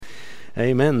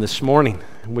Amen. This morning,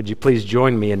 would you please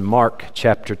join me in Mark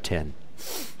chapter 10?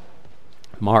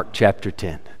 Mark chapter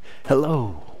 10.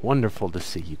 Hello. Wonderful to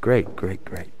see you. Great.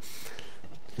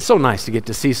 It's so nice to get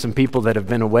to see some people that have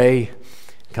been away,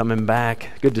 coming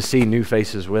back. Good to see new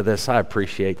faces with us. I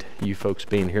appreciate you folks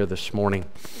being here this morning.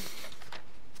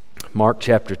 Mark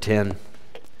chapter 10.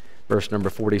 Verse number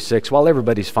 46. While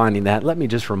everybody's finding that, let me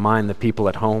just remind the people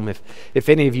at home, if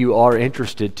any of you are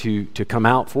interested to come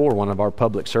out for one of our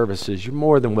public services, you're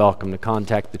more than welcome to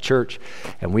contact the church,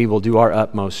 and we will do our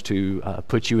utmost to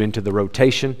put you into the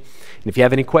rotation. And if you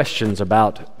have any questions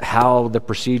about how the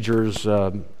procedures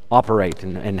operate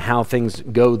and how things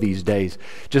go these days,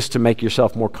 just to make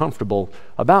yourself more comfortable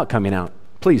about coming out,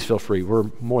 please feel free.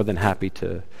 We're more than happy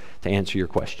to answer your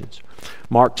questions.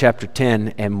 Mark chapter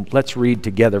 10, and let's read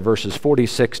together verses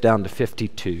 46 down to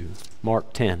 52.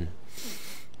 Mark 10,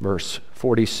 verse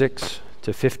 46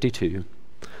 to 52.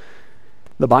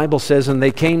 The Bible says, "And they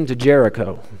came to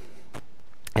Jericho.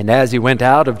 And as he went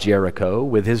out of Jericho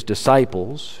with his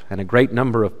disciples and a great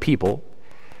number of people,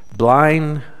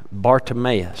 blind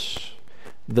Bartimaeus,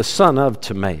 the son of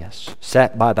Timaeus,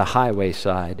 sat by the highway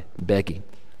side begging.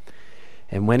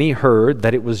 And when he heard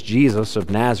that it was Jesus of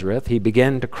Nazareth, he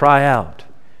began to cry out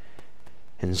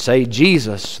and say,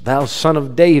 'Jesus, thou son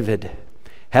of David,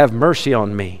 have mercy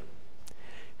on me.'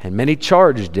 And many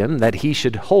charged him that he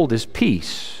should hold his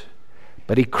peace.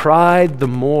 But he cried the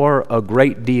more a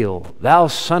great deal, 'Thou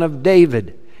son of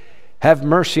David, have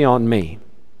mercy on me.'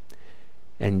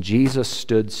 And Jesus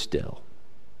stood still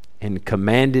and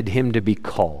commanded him to be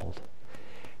called.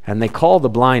 And they called the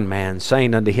blind man,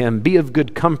 saying unto him, 'Be of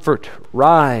good comfort,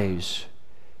 rise,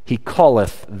 he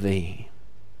calleth thee.'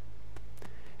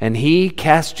 And he,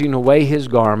 casting away his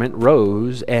garment,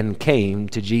 rose and came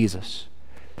to Jesus.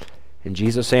 And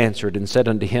Jesus answered and said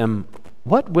unto him,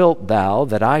 'What wilt thou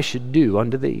that I should do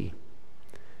unto thee?'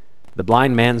 The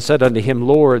blind man said unto him,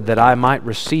 'Lord, that I might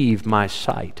receive my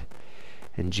sight.'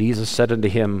 And Jesus said unto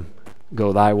him,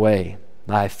 'Go thy way.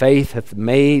 Thy faith hath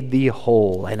made thee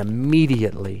whole.' And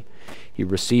immediately he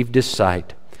received his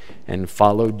sight and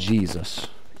followed Jesus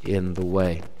in the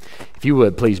way." If you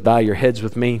would, please bow your heads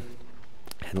with me,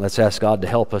 and let's ask God to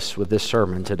help us with this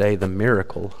sermon today, the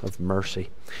miracle of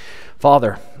mercy.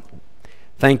 Father,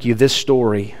 thank you. This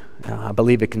story, I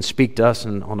believe it can speak to us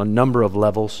on a number of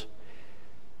levels.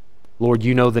 Lord,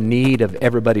 you know the need of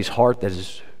everybody's heart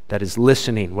that is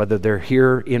listening, whether they're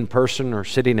here in person or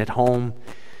sitting at home.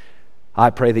 I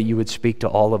pray that you would speak to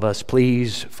all of us.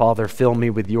 Please, Father, fill me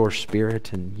with your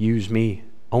Spirit and use me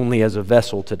only as a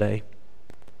vessel today.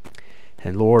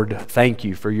 And Lord, thank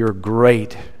you for your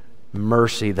great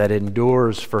mercy that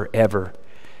endures forever,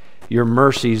 your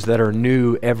mercies that are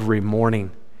new every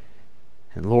morning.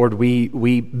 And Lord,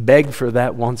 we beg for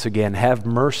that once again. Have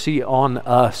mercy on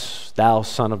us, thou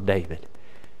Son of David.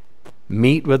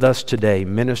 Meet with us today,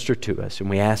 minister to us, and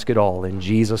we ask it all in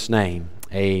Jesus' name.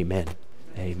 Amen.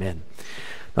 Amen.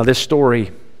 Now, this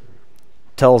story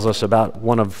tells us about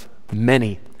one of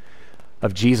many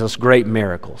of Jesus' great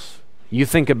miracles. You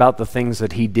think about the things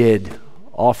that he did,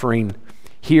 offering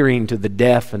hearing to the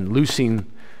deaf and loosing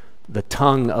the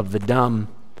tongue of the dumb,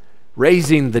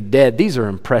 raising the dead. These are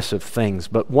impressive things.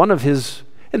 But one of his,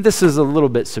 and this is a little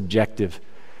bit subjective,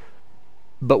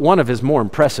 but one of his more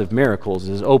impressive miracles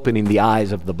is opening the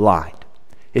eyes of the blind.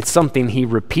 It's something he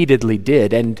repeatedly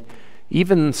did, and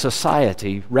even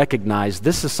society recognized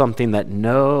this is something that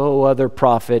no other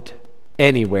prophet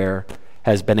anywhere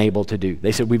has been able to do.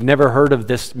 They said, we've never heard of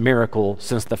this miracle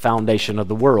since the foundation of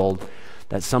the world,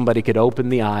 that somebody could open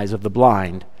the eyes of the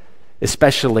blind,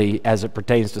 especially as it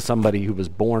pertains to somebody who was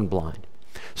born blind.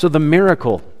 So the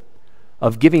miracle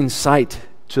of giving sight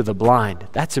to the blind,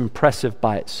 that's impressive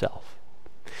by itself.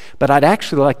 But I'd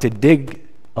actually like to dig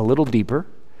a little deeper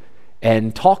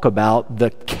and talk about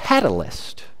the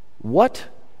catalyst. What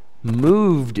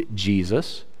moved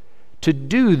Jesus to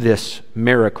do this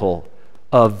miracle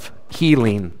of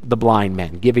healing the blind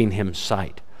man, giving him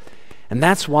sight? And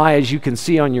that's why, as you can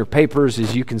see on your papers,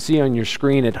 as you can see on your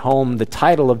screen at home, the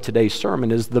title of today's sermon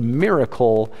is The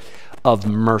Miracle of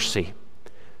Mercy.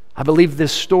 I believe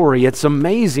this story, it's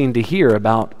amazing to hear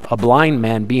about a blind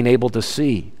man being able to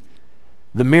see.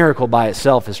 The miracle by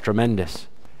itself is tremendous.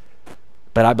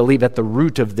 But I believe at the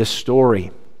root of this story,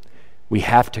 we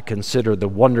have to consider the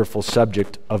wonderful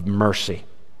subject of mercy.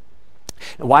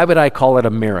 And why would I call it a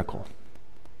miracle?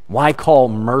 Why call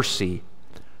mercy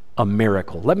a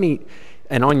miracle?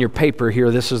 And on your paper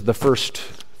here, this is the first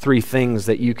three things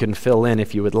that you can fill in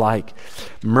if you would like.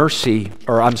 Miracle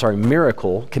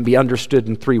can be understood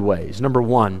in three ways. Number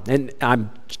one, and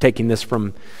I'm taking this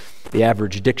from the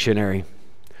Average Dictionary.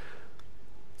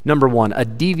 Number one, a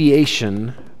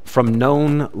deviation from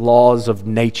known laws of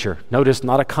nature. Notice,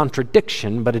 not a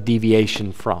contradiction, but a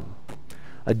deviation from.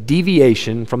 A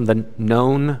deviation from the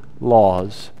known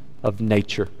laws of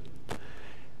nature.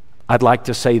 I'd like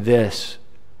to say this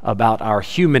about our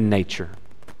human nature.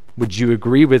 Would you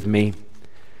agree with me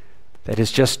that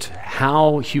it's just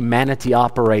how humanity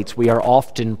operates? We are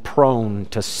often prone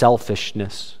to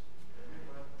selfishness,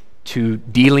 to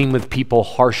dealing with people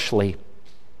harshly.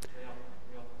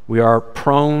 We are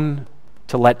prone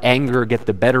to let anger get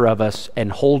the better of us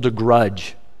and hold a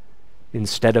grudge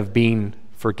instead of being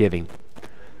forgiving.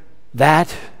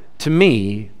 That, to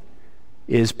me,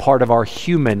 is part of our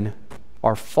human,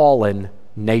 our fallen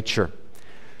nature.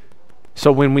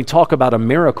 So when we talk about a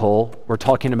miracle, we're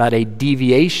talking about a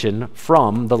deviation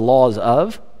from the laws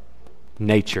of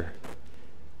nature.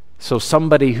 So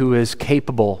somebody who is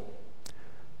capable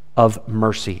of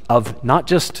mercy, of not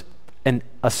just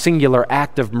a singular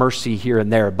act of mercy here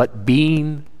and there, but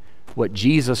being what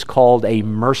Jesus called a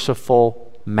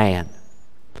merciful man.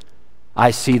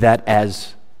 I see that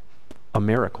as a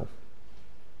miracle.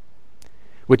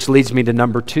 Which leads me to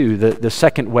number two, the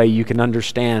second way you can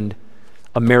understand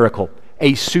a miracle,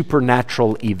 a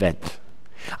supernatural event.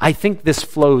 I think this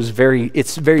flows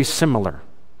it's very similar,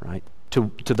 right,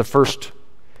 to the first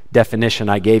definition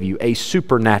I gave you, a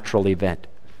supernatural event.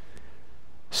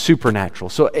 Supernatural.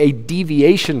 So a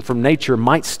deviation from nature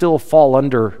might still fall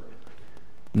under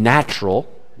natural,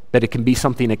 but it can be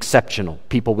something exceptional.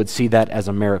 People would see that as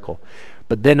a miracle.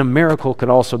 But then a miracle could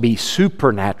also be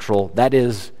supernatural. That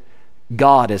is,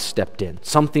 God has stepped in.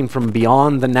 Something from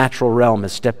beyond the natural realm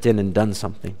has stepped in and done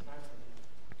something.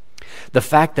 The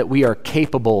fact that we are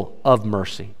capable of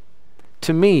mercy,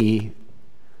 to me,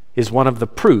 is one of the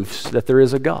proofs that there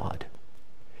is a God.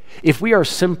 If we are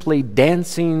simply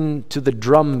dancing to the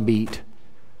drum beat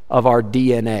of our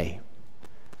DNA,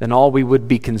 then all we would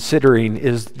be considering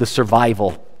is the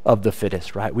survival of the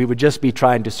fittest, right? We would just be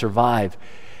trying to survive.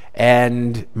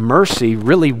 And mercy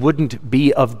really wouldn't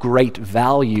be of great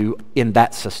value in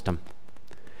that system.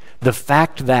 The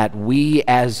fact that we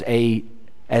as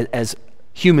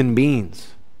human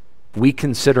beings, we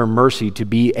consider mercy to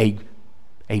be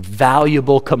a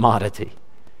valuable commodity.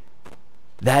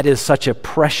 That is such a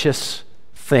precious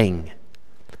thing.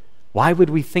 Why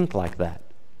would we think like that?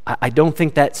 I don't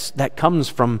think that comes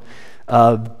from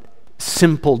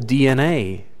simple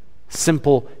DNA,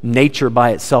 simple nature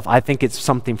by itself. I think it's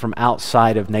something from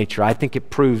outside of nature. I think it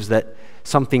proves that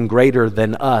something greater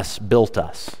than us built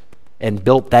us and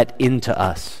built that into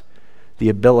us. The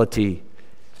ability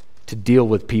to deal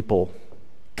with people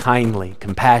kindly,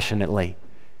 compassionately,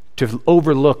 to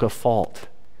overlook a fault.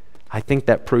 I think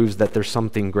that proves that there's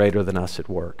something greater than us at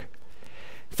work.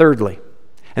 Thirdly,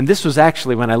 and this was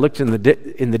actually, when I looked in the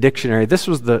dictionary, this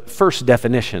was the first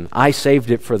definition. I saved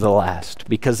it for the last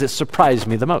because it surprised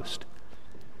me the most.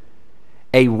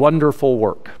 A wonderful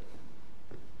work.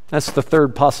 That's the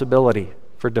third possibility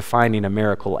for defining a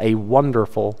miracle, a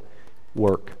wonderful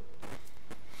work.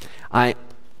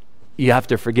 You have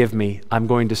to forgive me. I'm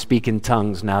going to speak in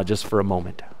tongues now just for a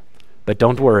moment. But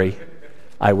don't worry,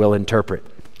 I will interpret.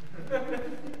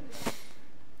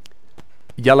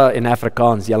 Jelle in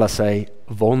Afrikaans, Jelle say,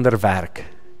 wonderwerk.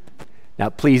 Now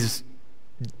please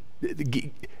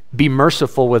be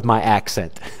merciful with my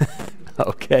accent.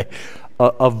 Okay?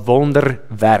 A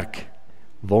wonderwerk.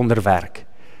 Wonderwerk.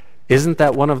 Isn't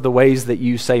that one of the ways that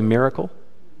you say miracle?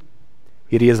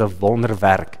 It is a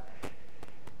wonderwerk.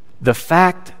 The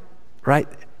fact, right?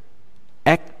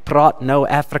 Ek praat nou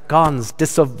Afrikaans,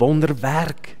 dis 'n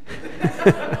wonderwerk.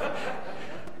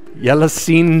 Julle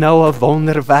sien nou 'n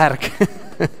wonderwerk.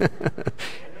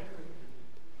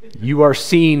 You are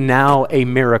seeing now a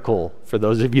miracle. For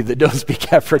those of you that don't speak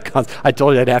Afrikaans, I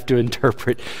told you I'd have to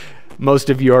interpret. Most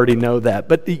of you already know that.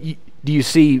 But do you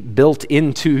see, built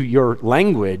into your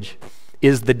language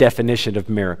is the definition of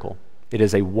miracle. It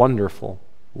is a wonderful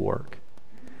work.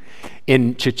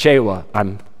 In Chichewa,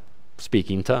 I'm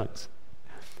speaking tongues.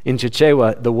 In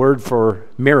Chichewa, the word for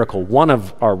miracle, one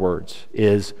of our words,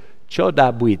 is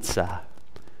chodabwitsa.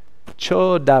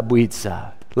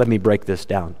 Chodabwitsa. Let me break this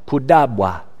down.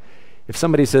 Kudabwa. If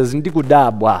somebody says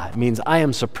ndigudabwa, it means I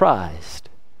am surprised.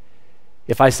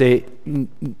 If I say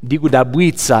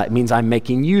ndigudabwitsa, it means I'm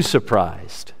making you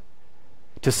surprised.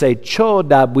 To say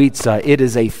chodabwitsa, it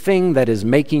is a thing that is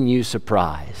making you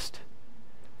surprised.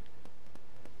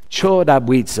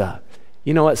 Chodabwitsa.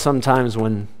 You know what? Sometimes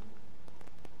when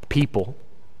people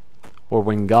or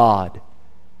when God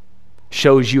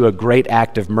shows you a great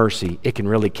act of mercy, it can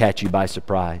really catch you by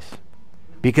surprise.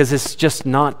 Because it's just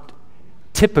not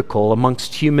typical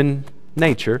amongst human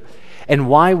nature. And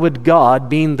why would God,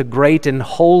 being the great and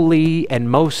holy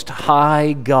and most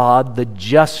high God, the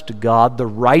just God, the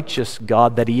righteous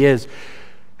God that He is,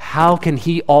 how can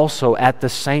He also at the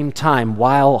same time,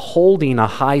 while holding a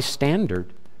high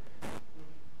standard,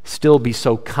 still be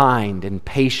so kind and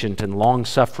patient and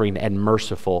long-suffering and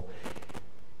merciful?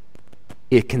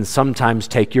 It can sometimes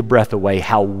take your breath away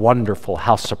how wonderful,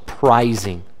 how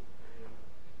surprising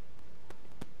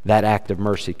that act of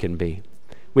mercy can be.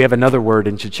 We have another word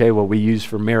in Chichewa we use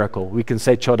for miracle. We can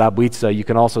say chodabwitsa. You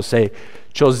can also say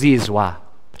chozizwa.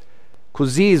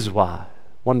 Kuzizwa.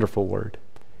 Wonderful word.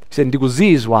 It's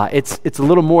a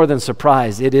little more than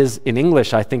surprise. It is, in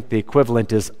English, I think the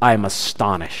equivalent is, I am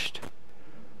astonished.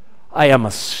 I am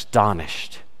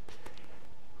astonished.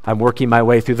 I'm working my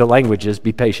way through the languages.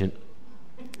 Be patient.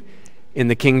 In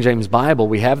the King James Bible,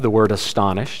 we have the word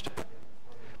astonished,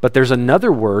 but there's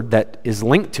another word that is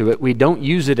linked to it. We don't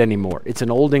use it anymore. It's an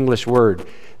Old English word.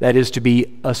 That is to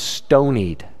be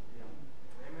astonied.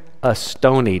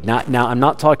 Astonied. Now, I'm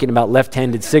not talking about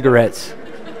left-handed cigarettes.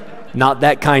 Not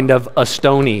that kind of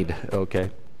astonied,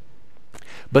 okay?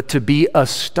 But to be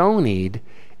astonied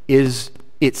is,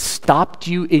 it stopped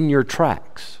you in your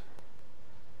tracks.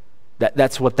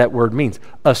 That's what that word means.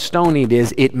 Astonied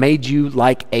is, it made you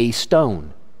like a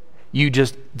stone.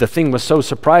 The thing was so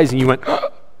surprising, you went,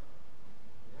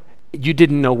 you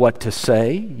didn't know what to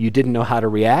say. You didn't know how to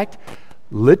react.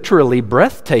 Literally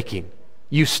breathtaking.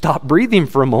 You stopped breathing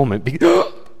for a moment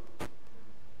because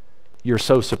you're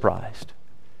so surprised.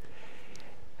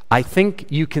 I think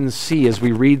you can see as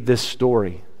we read this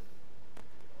story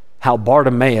how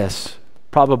Bartimaeus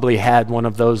probably had one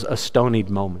of those astonied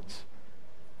moments.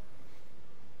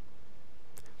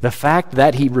 The fact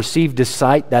that he received his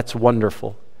sight, that's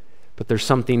wonderful. But there's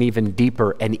something even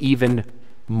deeper and even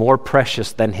more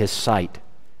precious than his sight.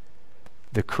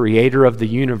 The Creator of the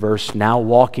universe, now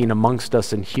walking amongst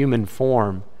us in human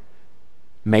form,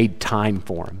 made time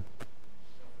for him.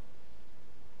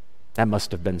 That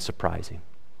must have been surprising.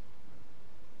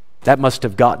 That must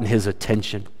have gotten his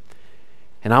attention.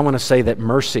 And I want to say that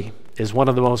mercy is one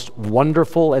of the most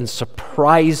wonderful and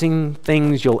surprising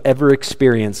things you'll ever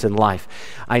experience in life.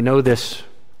 I know this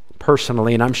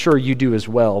personally, and I'm sure you do as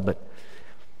well, but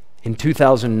in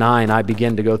 2009, I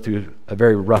began to go through a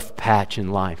very rough patch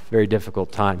in life, very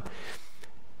difficult time.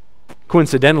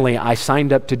 Coincidentally, I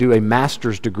signed up to do a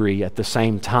master's degree at the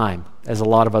same time as a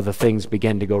lot of other things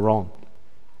began to go wrong.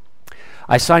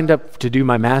 I signed up to do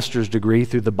my master's degree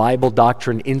through the Bible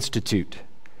Doctrine Institute.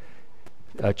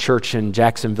 A church in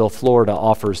Jacksonville, Florida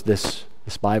offers this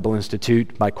Bible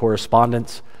Institute by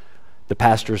correspondence. The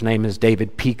pastor's name is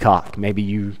David Peacock. Maybe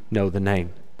you know the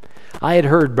name. I had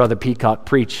heard Brother Peacock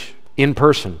preach in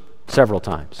person several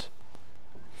times.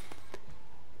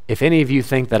 If any of you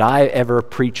think that I ever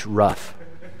preach rough,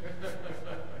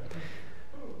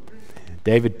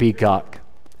 David Peacock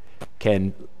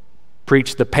can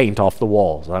preach the paint off the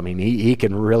walls. I mean, he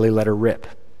can really let her rip.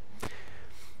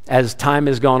 As time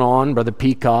has gone on, Brother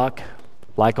Peacock,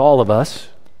 like all of us,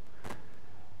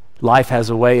 life has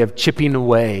a way of chipping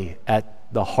away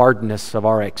at the hardness of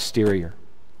our exterior.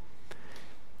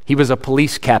 He was a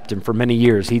police captain for many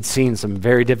years. He'd seen some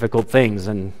very difficult things,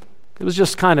 and it was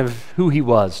just kind of who he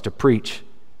was to preach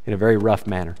in a very rough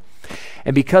manner.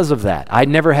 And because of that, I'd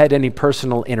never had any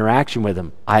personal interaction with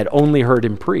him. I had only heard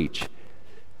him preach.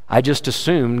 I just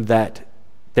assumed that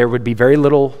there would be very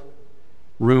little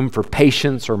room for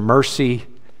patience or mercy,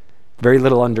 very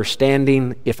little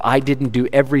understanding. If I didn't do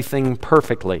everything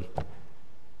perfectly,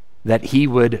 that he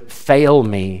would fail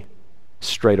me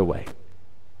straight away.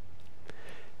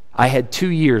 I had 2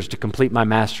 years to complete my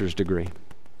master's degree.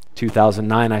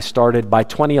 2009 I started. By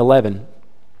 2011,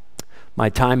 my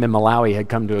time in Malawi had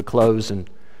come to a close, and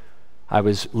I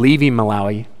was leaving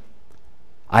Malawi.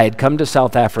 I had come to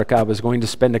South Africa. I was going to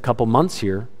spend a couple months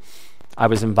here. I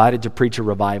was invited to preach a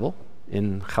revival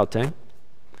in Gauteng.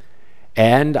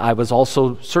 And I was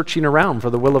also searching around for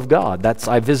the will of God.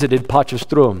 I visited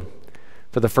Potchefstroom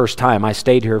for the first time. I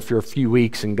stayed here for a few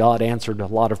weeks, and God answered a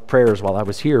lot of prayers while I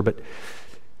was here. But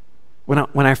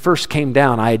when I first came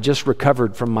down, I had just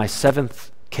recovered from my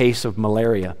 7th case of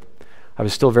malaria. I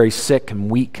was still very sick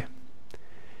and weak.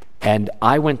 And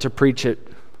I went to preach at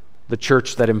the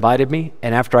church that invited me.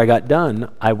 And after I got done,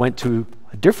 I went to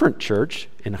a different church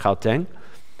in Gauteng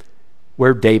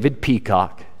where David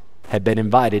Peacock had been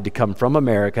invited to come from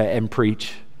America and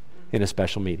preach in a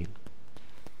special meeting.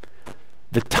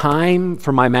 The time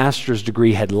for my master's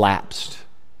degree had lapsed.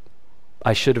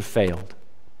 I should have failed.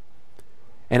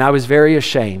 And I was very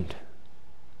ashamed.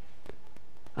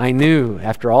 I knew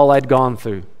after all I'd gone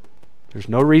through, there's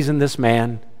no reason this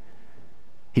man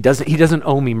He doesn't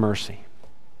owe me mercy.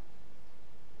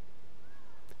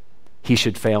 He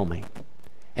should fail me.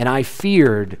 And I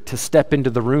feared to step into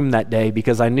the room that day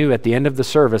because I knew at the end of the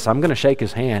service, I'm going to shake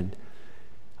his hand.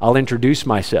 I'll introduce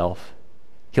myself.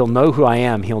 He'll know who I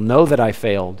am. He'll know that I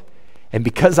failed. And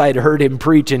because I'd heard him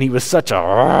preach and he was such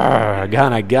a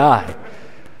kind of guy,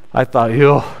 I thought,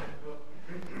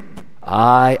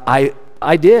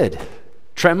 I did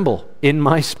tremble in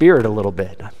my spirit a little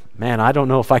bit. Man, I don't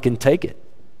know if I can take it.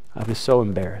 I was so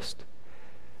embarrassed,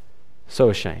 so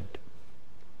ashamed.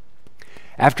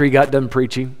 After he got done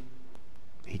preaching,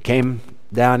 he came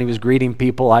down, he was greeting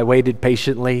people. I waited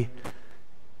patiently.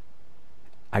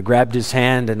 I grabbed his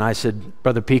hand and I said,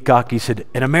 Brother Peacock, he said,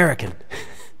 an American.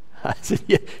 I said,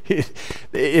 yeah,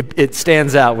 it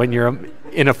stands out when you're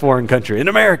in a foreign country. An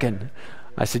American.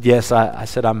 I said, yes. I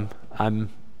said, I'm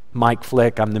Mike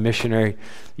Flick. I'm the missionary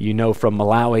you know from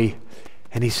Malawi.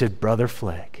 And he said, Brother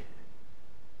Flick,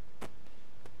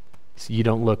 you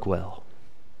don't look well.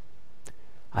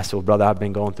 I said, well, brother, I've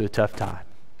been going through a tough time.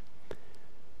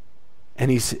 And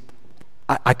he said,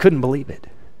 I couldn't believe it.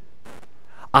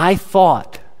 I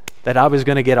thought that I was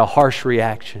going to get a harsh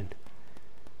reaction.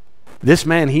 This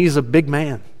man, he's a big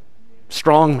man,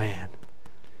 strong man.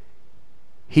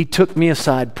 He took me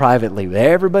aside privately.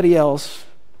 Everybody else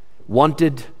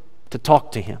wanted to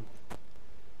talk to him.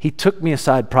 He took me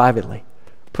aside privately,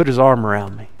 put his arm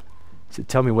around me, said,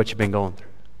 tell me what you've been going through.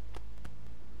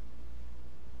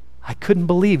 I couldn't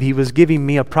believe he was giving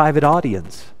me a private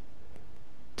audience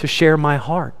to share my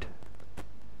heart.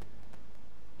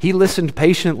 He listened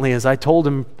patiently as I told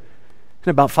him in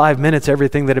about 5 minutes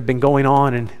everything that had been going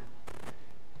on.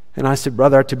 And I said,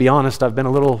 brother, to be honest, I've been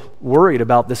a little worried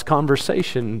about this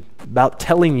conversation, about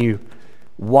telling you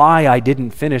why I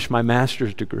didn't finish my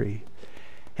master's degree.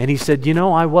 And he said,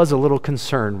 I was a little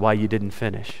concerned why you didn't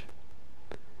finish,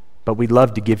 but we'd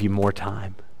love to give you more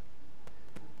time.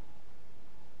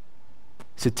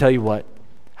 He said, tell you what,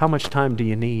 how much time do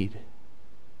you need?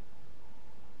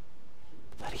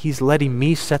 That he's letting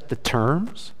me set the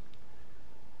terms?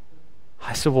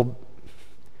 I said, well,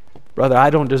 brother, I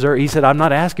don't deserve. He said, I'm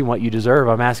not asking what you deserve.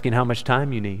 I'm asking how much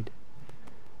time you need.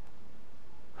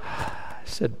 I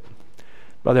said,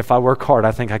 brother, if I work hard,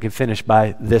 I think I can finish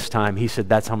by this time. He said,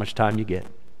 that's how much time you get.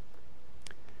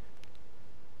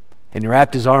 And he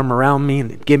wrapped his arm around me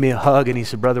and gave me a hug. And he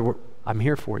said, brother, I'm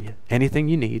here for you. Anything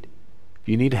you need. If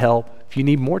you need help, if you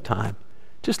need more time,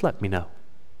 just let me know.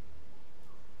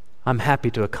 I'm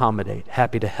happy to accommodate,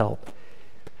 happy to help.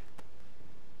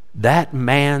 That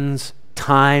man's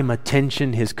time,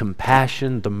 attention, his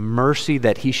compassion, the mercy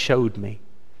that he showed me,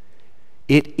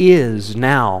 it is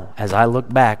now, as I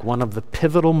look back, one of the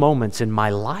pivotal moments in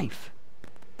my life.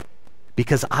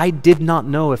 Because I did not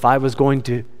know if I was going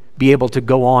to be able to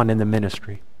go on in the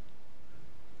ministry.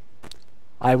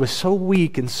 I was so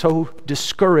weak and so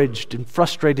discouraged and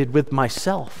frustrated with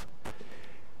myself.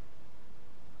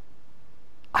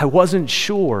 I wasn't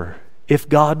sure if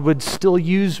God would still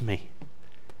use me.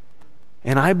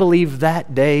 And I believe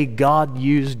that day God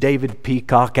used David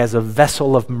Peacock as a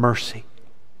vessel of mercy.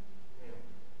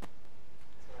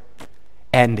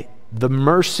 And the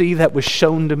mercy that was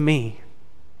shown to me,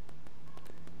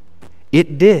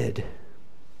 it did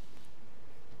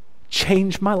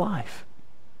change my life.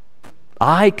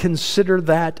 I consider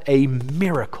that a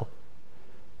miracle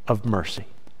of mercy.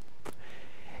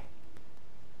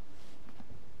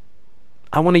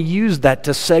 I want to use that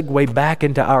to segue back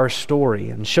into our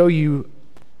story and show you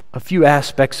a few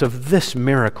aspects of this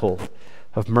miracle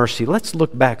of mercy. Let's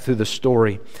look back through the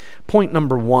story. Point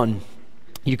number 1,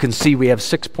 you can see we have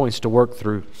 6 points to work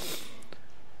through.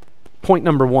 Point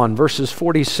number 1, verses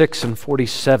 46 and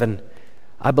 47.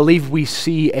 I believe we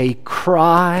see a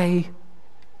cry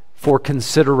for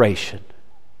consideration.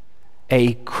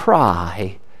 A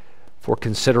cry for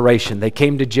consideration. They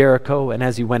came to Jericho, and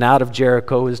as he went out of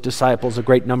Jericho, his disciples, a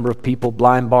great number of people,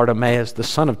 blind Bartimaeus, the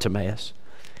son of Timaeus,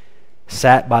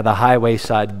 sat by the highway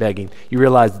side begging. You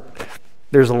realize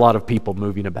there's a lot of people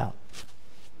moving about.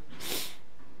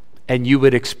 And you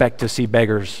would expect to see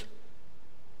beggars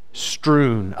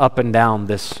strewn up and down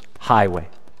this highway.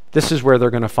 This is where they're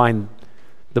going to find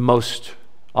the most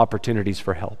opportunities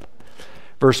for help.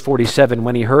 Verse 47,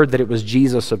 when he heard that it was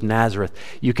Jesus of Nazareth,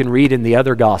 you can read in the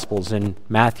other Gospels, in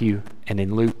Matthew and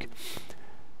in Luke,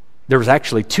 there was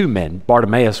actually 2 men.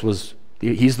 Bartimaeus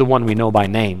he's the one we know by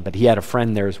name, but he had a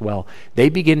friend there as well. They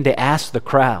begin to ask the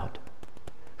crowd,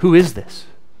 who is this?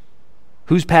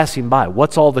 Who's passing by?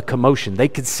 What's all the commotion? They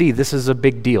could see this is a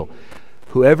big deal.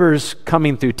 Whoever's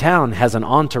coming through town has an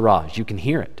entourage. You can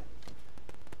hear it.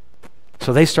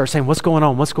 So they start saying, what's going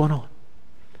on? What's going on?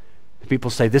 people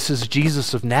say, this is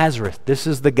Jesus of Nazareth. This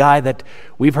is the guy that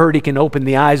we've heard he can open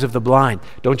the eyes of the blind.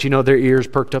 Don't you know their ears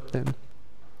perked up then?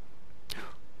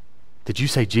 Did you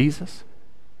say Jesus?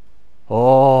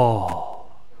 Oh,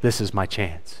 this is my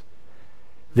chance.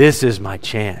 This is my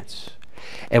chance.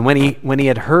 And when he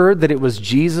had heard that it was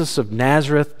Jesus of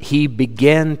Nazareth, he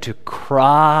began to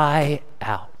cry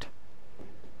out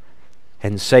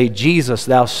and say, Jesus,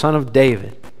 thou Son of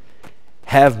David,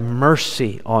 have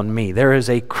mercy on me. There is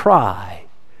a cry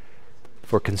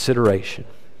for consideration.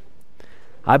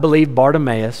 I believe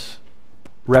Bartimaeus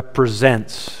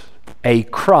represents a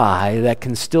cry that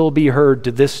can still be heard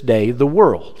to this day. The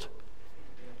world,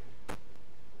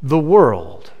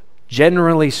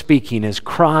 generally speaking, is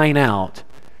crying out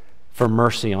for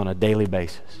mercy on a daily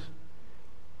basis.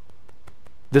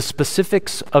 The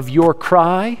specifics of your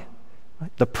cry,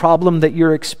 the problem that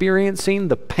you're experiencing,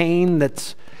 the pain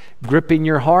that's gripping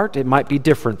your heart, it might be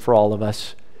different for all of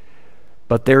us.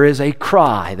 But there is a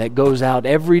cry that goes out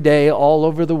every day all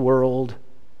over the world,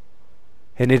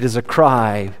 and it is a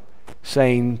cry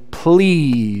saying,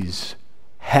 please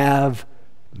have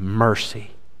mercy.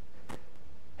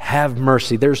 Have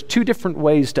mercy. There's two different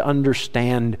ways to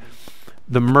understand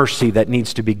the mercy that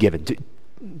needs to be given.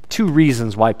 Two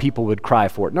reasons why people would cry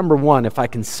for it. Number one, if I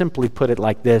can simply put it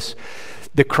like this,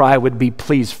 the cry would be,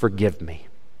 please forgive me.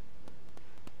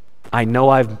 I know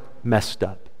I've messed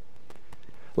up.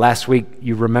 Last week,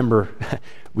 you remember,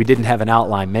 we didn't have an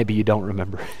outline. Maybe you don't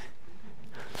remember.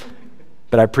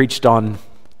 But I preached on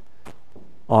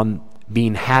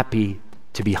being happy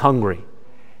to be hungry.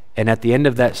 And at the end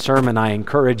of that sermon, I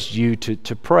encouraged you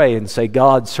to pray and say,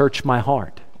 God, search my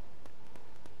heart.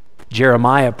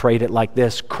 Jeremiah prayed it like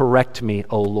this, correct me,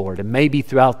 O Lord. And maybe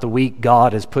throughout the week,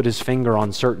 God has put his finger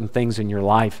on certain things in your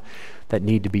life that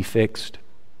need to be fixed.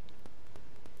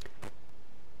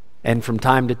 And from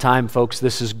time to time, folks,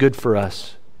 this is good for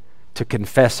us to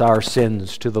confess our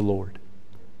sins to the Lord.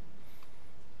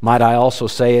 Might I also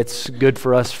say it's good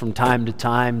for us from time to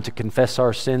time to confess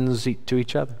our sins to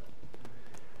each other.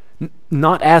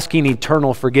 Not asking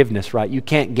eternal forgiveness, right? You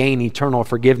can't gain eternal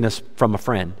forgiveness from a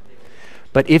friend.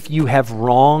 But if you have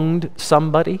wronged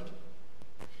somebody,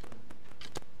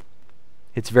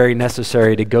 it's very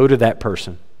necessary to go to that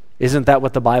person. Isn't that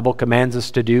what the Bible commands us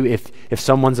to do? If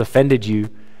someone's offended you,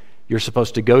 you're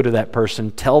supposed to go to that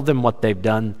person, tell them what they've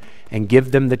done, and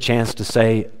give them the chance to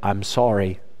say, I'm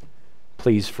sorry,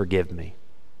 please forgive me.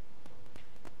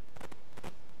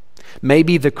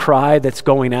 Maybe the cry that's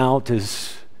going out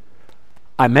is,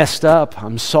 I messed up,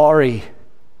 I'm sorry.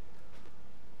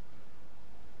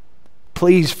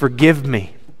 Please forgive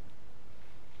me.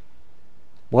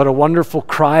 What a wonderful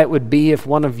cry it would be if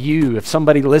one of you, if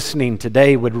somebody listening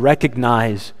today would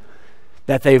recognize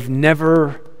that they've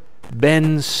never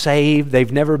been saved,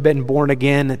 they've never been born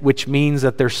again, which means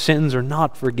that their sins are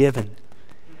not forgiven.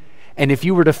 And if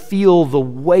you were to feel the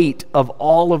weight of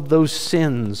all of those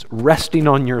sins resting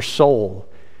on your soul,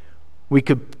 we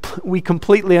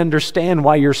completely understand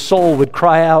why your soul would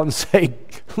cry out and say,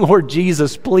 Lord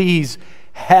Jesus, please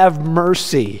have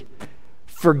mercy.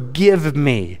 Forgive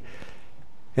me.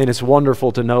 And it's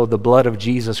wonderful to know the blood of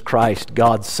Jesus Christ,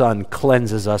 God's Son,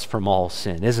 cleanses us from all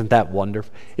sin. Isn't that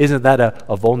wonderful? Isn't that a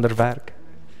wonderwerk?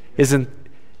 Isn't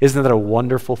that a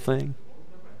wonderful thing?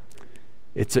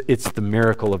 It's the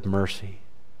miracle of mercy.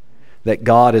 That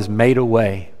God has made a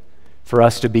way for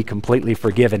us to be completely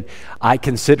forgiven. I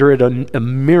consider it a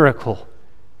miracle.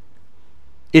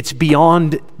 It's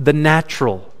beyond the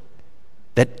natural.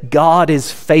 That God is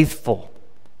faithful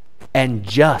and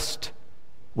just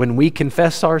when we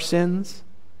confess our sins,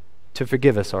 to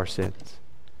forgive us our sins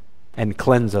and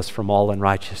cleanse us from all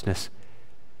unrighteousness.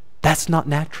 That's not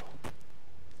natural.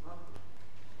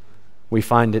 We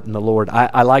find it in the Lord.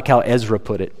 I like how Ezra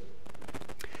put it.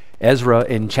 Ezra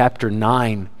in chapter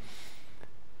 9,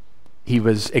 he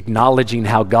was acknowledging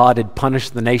how God had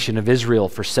punished the nation of Israel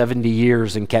for 70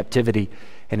 years in captivity.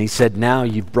 And he said, now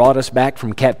you've brought us back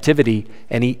from captivity.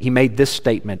 And he made this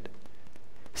statement,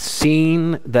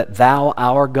 seeing that thou,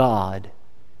 our God,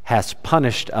 hast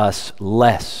punished us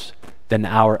less than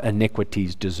our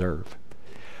iniquities deserve.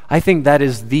 I think that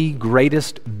is the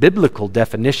greatest biblical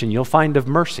definition you'll find of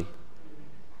mercy.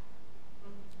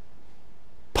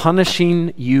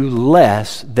 Punishing you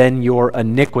less than your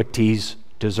iniquities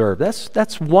deserve.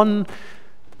 That's one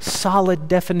solid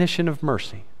definition of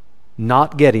mercy.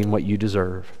 Not getting what you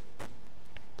deserve.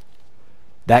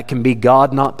 That can be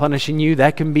God not punishing you.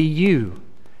 That can be you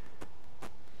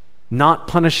not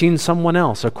punishing someone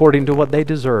else according to what they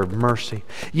deserve. Mercy.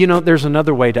 You know, there's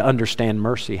another way to understand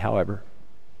mercy, however.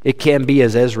 It can be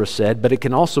as Ezra said, but it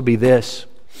can also be this.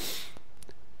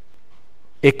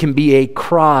 It can be a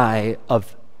cry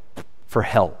for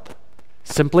help.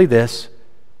 Simply this: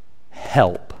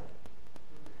 help.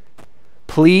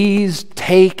 Please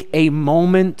take a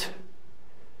moment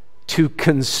to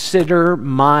consider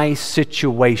my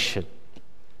situation.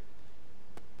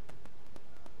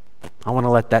 I want to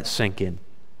let that sink in.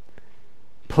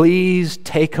 Please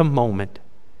take a moment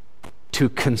to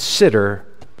consider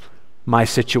my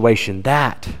situation.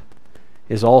 That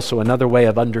is also another way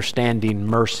of understanding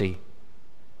mercy.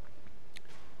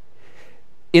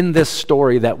 In this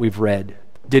story that we've read,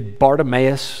 did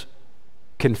Bartimaeus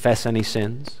confess any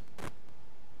sins?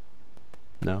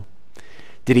 No.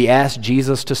 Did he ask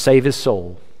Jesus to save his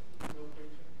soul?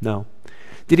 No.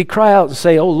 Did he cry out and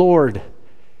say, "Oh Lord,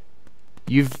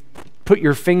 you've put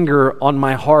your finger on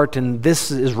my heart and this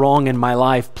is wrong in my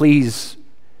life. Please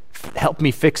help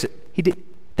me fix it"? He did.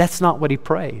 That's not what he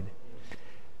prayed.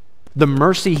 The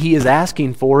mercy he is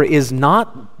asking for is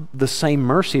not the same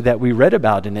mercy that we read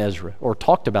about in Ezra or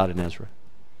talked about in Ezra.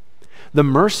 The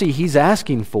mercy he's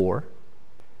asking for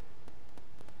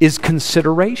is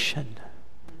consideration.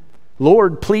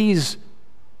 Lord, please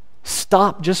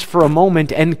stop just for a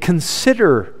moment and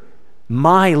consider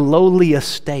my lowly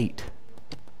estate.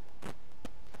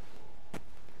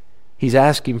 He's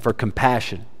asking for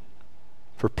compassion,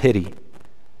 for pity,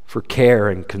 for care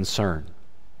and concern.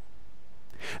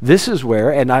 This is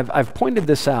where, and I've pointed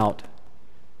this out,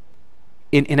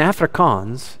 in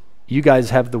Afrikaans, you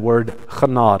guys have the word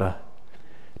genade.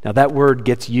 Now that word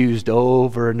gets used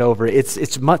over and over.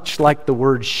 It's much like the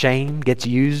word shame gets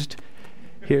used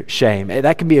here. Shame.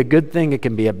 That can be a good thing, it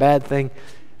can be a bad thing.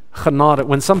 Genade,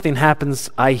 when something happens,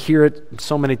 I hear it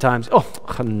so many times. Oh,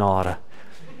 genade.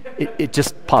 It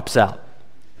just pops out.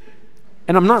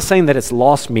 And I'm not saying that it's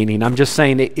lost meaning. I'm just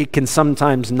saying it can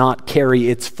sometimes not carry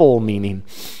its full meaning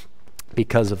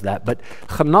because of that. But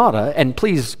genade, and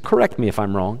please correct me if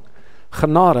I'm wrong,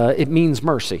 genade, it means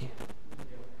mercy.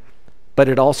 But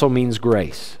it also means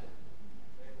grace.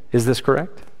 Is this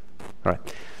correct? All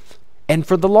right. And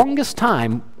for the longest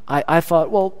time, I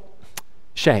thought, well,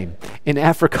 shame. In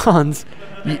Afrikaans,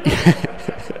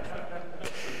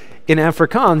 in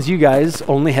Afrikaans, you guys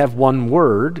only have one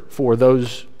word for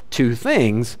those two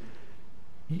things.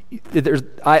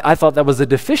 I thought that was a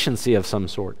deficiency of some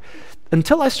sort.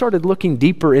 Until I started looking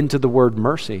deeper into the word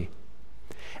mercy.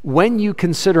 When you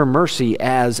consider mercy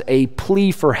as a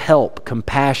plea for help,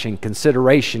 compassion,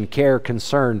 consideration, care,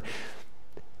 concern,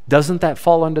 doesn't that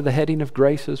fall under the heading of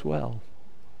grace as well?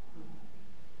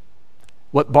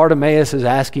 What Bartimaeus is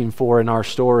asking for in our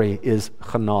story is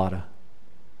genade.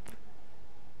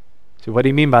 So what do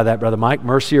you mean by that, Brother Mike?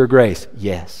 Mercy or grace?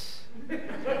 Yes.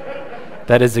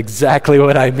 That is exactly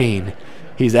what I mean.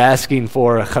 He's asking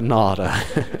for a genade.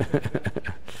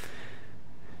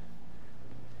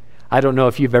 I don't know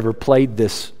if you've ever played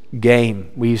this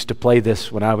game. We used to play this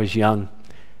when I was young.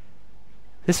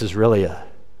 This is really a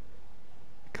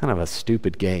kind of a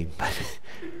stupid game.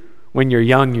 When you're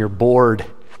young, you're bored,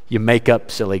 you make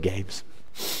up silly games.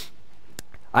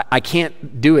 I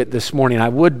can't do it this morning. I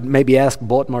would maybe ask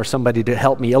Bolton or somebody to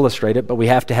help me illustrate it, but we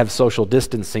have to have social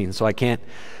distancing, so I can't.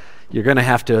 You're going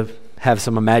to have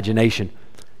some imagination.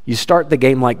 You start the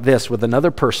game like this with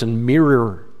another person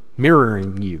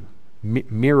mirroring you.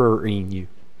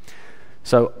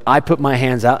 So I put my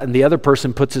hands out and the other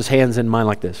person puts his hands in mine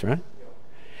like this, right?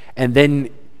 And then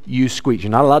you squeeze.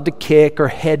 You're not allowed to kick or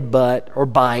headbutt or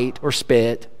bite or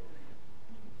spit.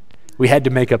 We had to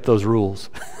make up those rules.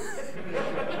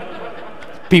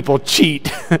 People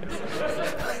cheat.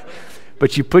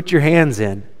 But you put your hands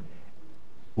in.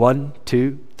 1,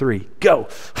 2, 3, go.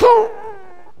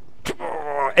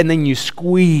 And then you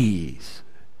squeeze.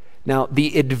 Now,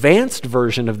 the advanced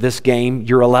version of this game,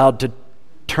 you're allowed to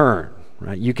turn,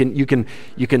 right? You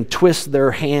can twist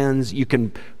their hands, you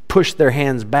can push their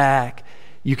hands back,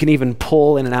 you can even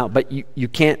pull in and out, but you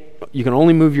can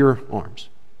only move your arms.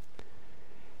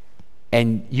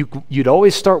 And you'd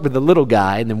always start with the little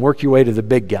guy and then work your way to the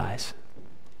big guys.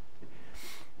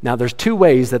 Now, there's two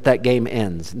ways that game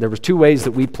ends. There was two ways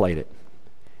that we played it.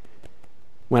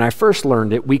 When I first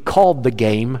learned it, we called the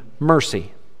game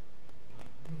mercy.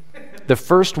 The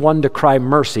first one to cry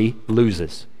mercy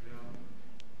loses.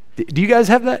 Do you guys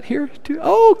have that here too?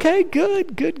 Oh, okay,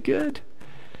 good.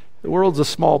 The world's a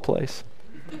small place.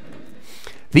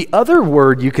 The other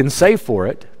word you can say for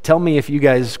it, tell me if you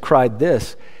guys cried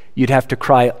this, you'd have to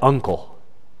cry uncle.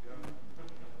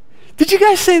 Did you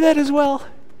guys say that as well?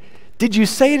 Did you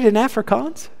say it in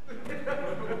Afrikaans?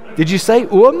 Did you say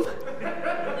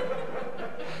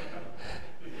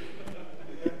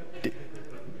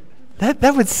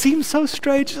That would seem so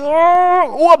strange.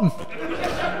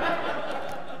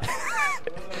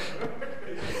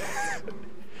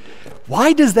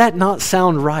 Why does that not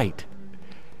sound right?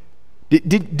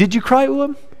 Did you cry,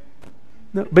 Uam?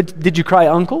 No, but did you cry,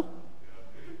 Uncle?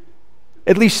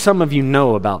 At least some of you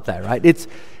know about that, right?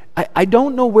 I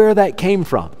don't know where that came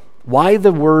from. Why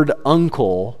the word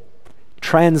uncle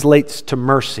translates to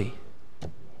mercy.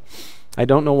 I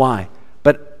don't know why.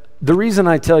 But the reason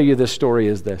I tell you this story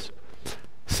is this.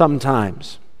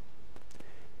 Sometimes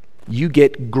you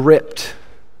get gripped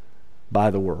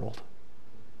by the world.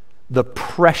 The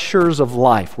pressures of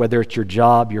life, whether it's your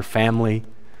job, your family,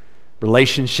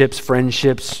 relationships,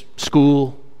 friendships,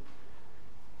 school,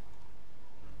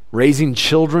 raising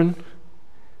children,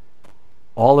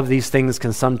 all of these things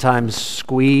can sometimes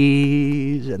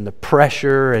squeeze, and the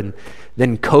pressure, and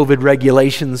then COVID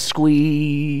regulations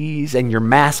squeeze, and your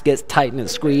mask gets tight and it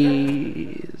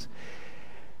squeeze.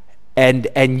 And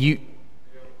you,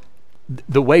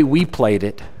 the way we played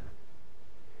it,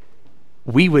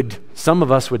 some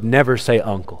of us would never say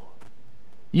uncle.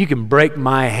 You can break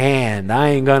my hand, I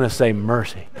ain't gonna say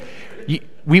mercy.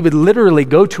 We would literally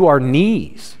go to our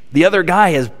knees. The other guy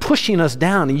is pushing us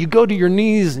down, and you go to your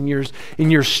knees, and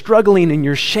you're struggling, and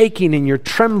you're shaking, and you're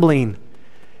trembling,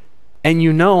 and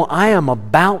you know, I am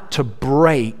about to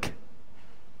break.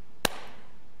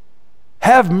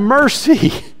 Have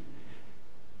mercy.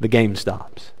 The game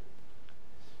stops.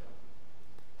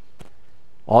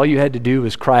 All you had to do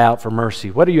was cry out for mercy.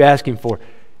 What are you asking for?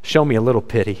 Show me a little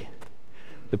pity.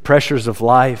 The pressures of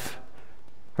life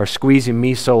are squeezing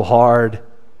me so hard.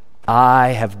 I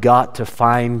have got to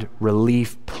find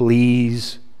relief.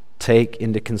 Please take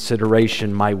into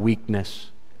consideration my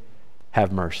weakness.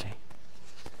 Have mercy.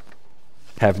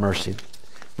 Have mercy.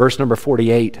 Verse number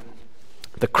 48.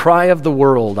 The cry of the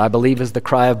world, I believe, is the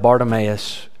cry of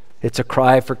Bartimaeus. It's a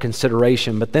cry for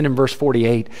consideration. But then in verse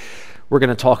 48, we're going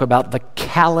to talk about the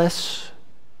callous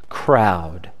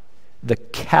crowd. The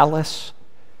callous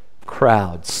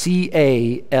crowd.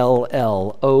 C-A-L-L-O-U-S,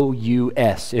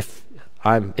 if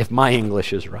my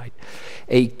English is right.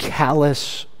 A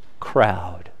callous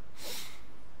crowd.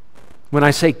 When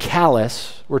I say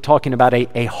callous, we're talking about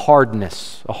a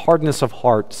hardness of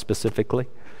heart specifically.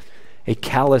 A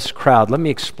callous crowd. Let me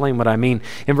explain what I mean.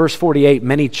 In verse 48,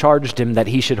 many charged him that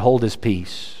he should hold his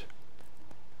peace.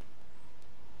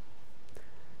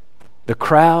 The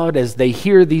crowd, as they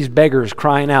hear these beggars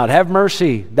crying out, "Have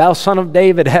mercy, thou son of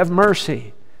David, have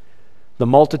mercy." The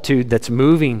multitude that's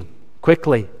moving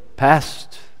quickly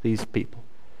past these people.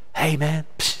 "Hey, man,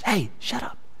 psh, hey, shut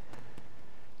up.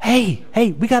 Hey,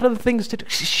 we got other things to do.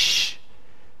 Shh.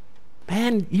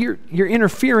 Man, you're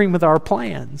interfering with our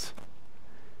plans.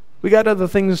 We got other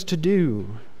things to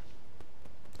do.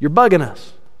 You're bugging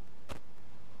us.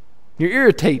 You're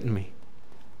irritating me."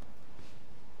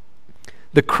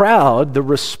 The crowd, the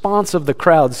response of the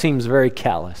crowd seems very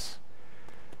callous.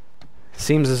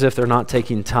 Seems as if they're not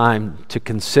taking time to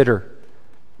consider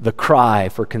the cry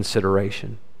for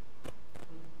consideration.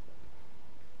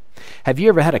 Have you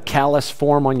ever had a callus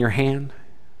form on your hand?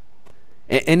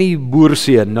 Any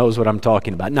bursia knows what I'm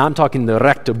talking about. Now I'm talking the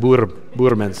recta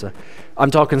burmensa.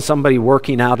 I'm talking somebody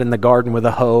working out in the garden with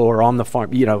a hoe or on the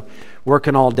farm,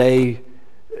 working all day,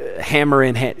 hammer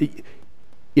in hand.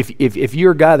 If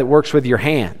you're a guy that works with your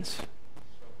hands,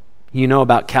 you know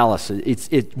about callus. It's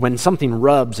when something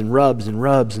rubs and rubs and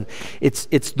rubs, and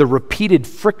it's the repeated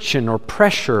friction or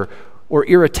pressure or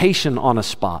irritation on a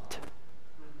spot.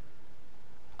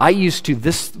 I'm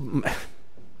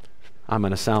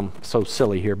going to sound so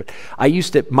silly here, but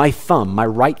my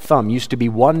right thumb used to be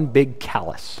one big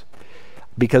callus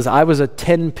because I was a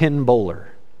 10-pin bowler.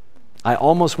 I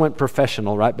almost went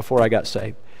professional right before I got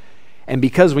saved. And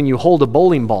because when you hold a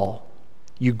bowling ball,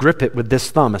 you grip it with this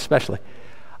thumb especially.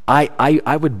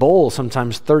 I would bowl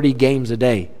sometimes 30 games a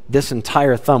day. This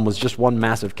entire thumb was just one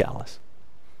massive callus.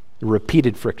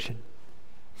 Repeated friction.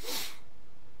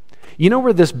 You know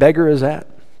where this beggar is at?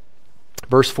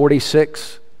 Verse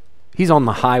 46. He's on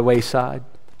the highway side.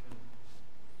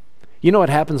 You know what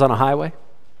happens on a highway?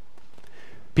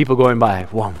 People going by,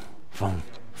 vroom, vroom,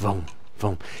 vroom,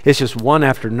 vroom. It's just one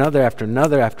after another, after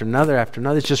another, after another, after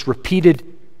another. It's just repeated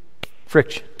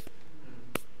friction.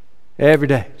 Every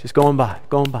day, just going by,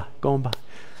 going by, going by.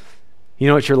 You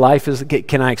know what your life is?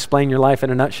 Can I explain your life in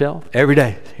a nutshell? Every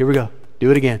day, here we go.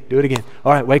 Do it again, do it again.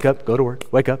 All right, wake up, go to work.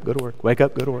 Wake up, go to work. Wake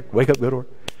up, go to work. Wake up, go to work.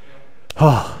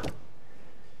 Oh.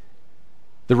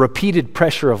 The repeated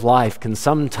pressure of life can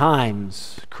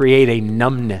sometimes create a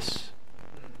numbness.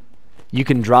 You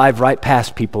can drive right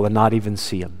past people and not even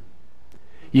see them.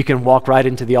 You can walk right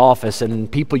into the office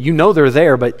and people, you know they're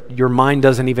there, but your mind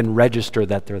doesn't even register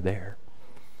that they're there.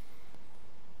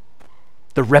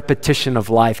 The repetition of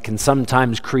life can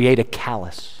sometimes create a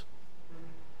callus.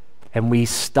 and we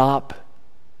stop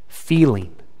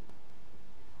feeling.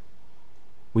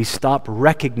 We stop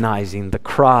recognizing the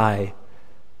cry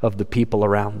of the people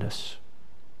around us.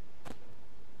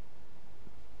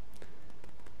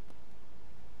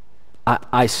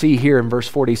 I see here in verse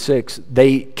 46,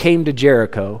 they came to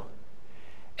Jericho,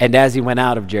 and as he went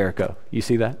out of Jericho, you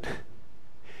see that?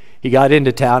 He got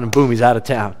into town, and boom, he's out of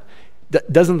town.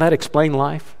 Doesn't that explain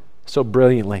life so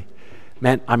brilliantly?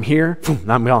 Man, I'm here, boom,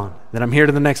 I'm gone. Then I'm here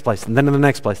to the next place, and then to the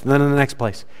next place, and then to the next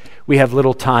place. We have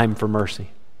little time for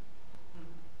mercy.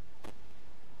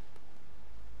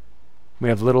 We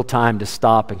have little time to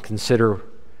stop and consider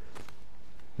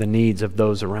the needs of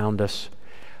those around us.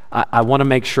 I want to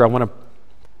make sure, I want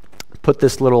to put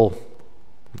this little,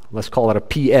 let's call it a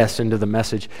PS into the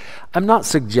message. I'm not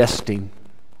suggesting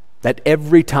that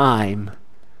every time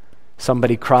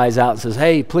somebody cries out and says,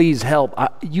 hey, please help,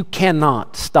 you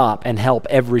cannot stop and help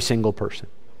every single person.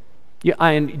 Do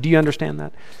you understand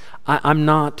that? I'm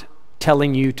not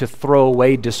telling you to throw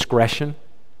away discretion.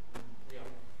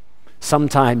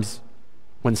 Sometimes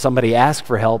when somebody asks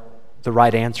for help, the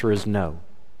right answer is no.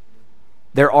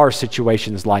 There are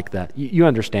situations like that. You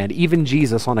understand. Even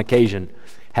Jesus on occasion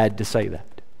had to say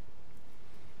that.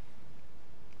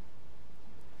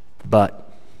 But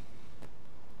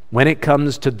when it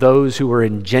comes to those who are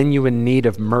in genuine need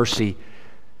of mercy,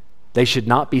 they should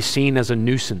not be seen as a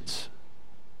nuisance,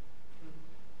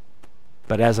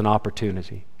 but as an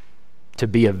opportunity to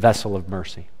be a vessel of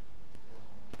mercy.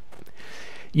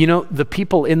 You know, the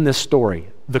people in this story,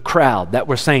 the crowd that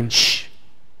were saying, shh,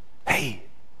 hey,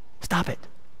 stop it.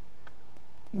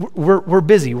 We're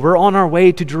busy. We're on our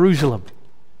way to Jerusalem.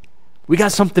 We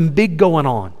got something big going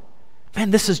on.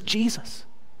 Man, this is Jesus.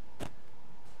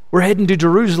 We're heading to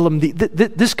Jerusalem.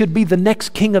 This could be the next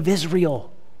king of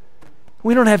Israel.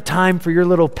 We don't have time for your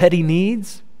little petty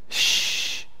needs.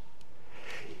 Shh.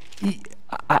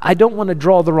 I don't want to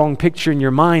draw the wrong picture in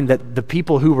your mind that the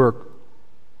people who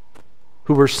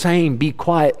were saying, be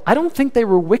quiet, I don't think they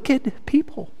were wicked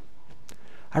people.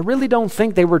 I really don't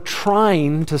think they were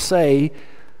trying to say,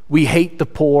 we hate the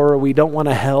poor, we don't want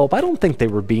to help. I don't think they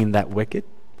were being that wicked.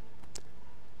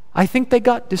 I think they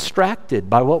got distracted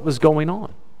by what was going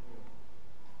on.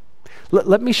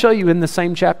 Let me show you in the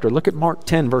same chapter. Look at Mark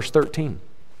 10, verse 13.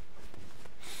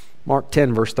 Mark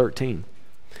 10, verse 13.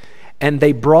 And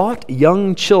they brought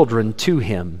young children to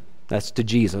him, that's to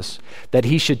Jesus, that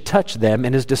he should touch them,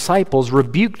 and his disciples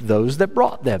rebuked those that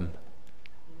brought them.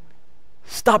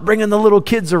 Stop bringing the little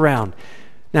kids around.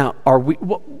 Now,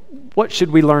 what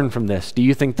should we learn from this? Do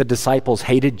you think the disciples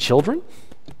hated children?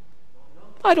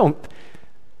 I don't.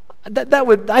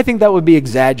 I think that would be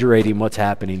exaggerating what's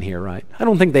happening here, right? I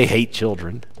don't think they hate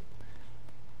children.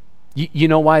 You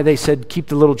know why they said keep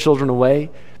the little children away?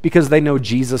 Because they know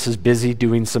Jesus is busy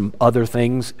doing some other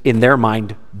things, in their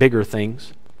mind, bigger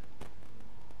things.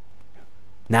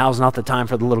 Now's not the time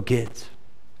for the little kids.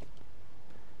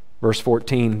 Verse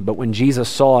 14, but when Jesus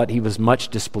saw it, he was much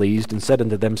displeased and said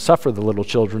unto them, suffer the little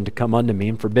children to come unto me,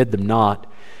 and forbid them not,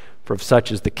 for of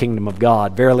such is the kingdom of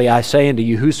God. Verily I say unto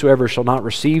you, whosoever shall not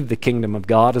receive the kingdom of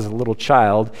God as a little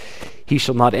child, he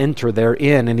shall not enter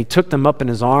therein. And he took them up in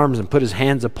his arms and put his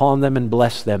hands upon them and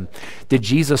blessed them. Did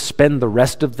Jesus spend the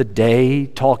rest of the day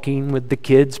talking with the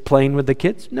kids, playing with the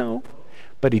kids? No,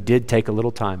 but he did take a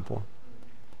little time for them.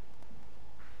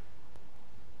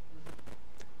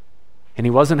 And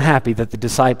he wasn't happy that the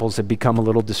disciples had become a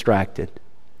little distracted.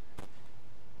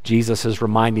 Jesus is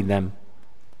reminding them,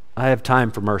 I have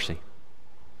time for mercy.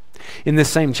 In this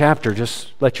same chapter,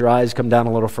 just let your eyes come down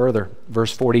a little further.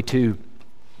 Verse 42.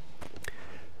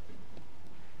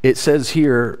 It says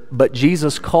here, but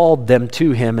Jesus called them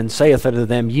to him and saith unto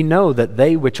them, ye know that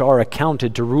they which are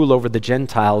accounted to rule over the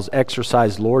Gentiles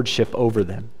exercise lordship over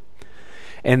them,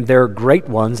 and their great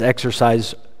ones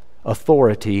exercise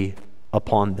authority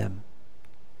upon them.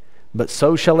 But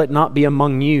so shall it not be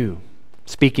among you,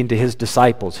 speaking to his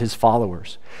disciples, his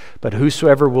followers. But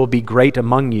whosoever will be great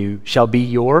among you shall be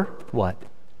your, what?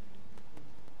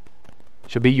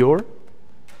 Shall be your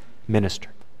minister.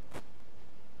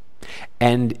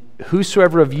 And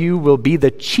whosoever of you will be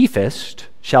the chiefest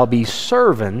shall be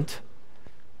servant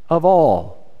of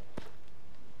all.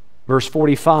 Verse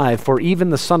 45, for even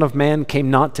the Son of Man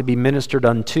came not to be ministered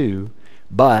unto,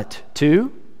 but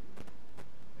to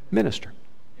minister,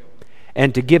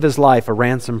 and to give his life a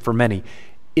ransom for many.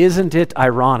 Isn't it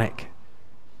ironic?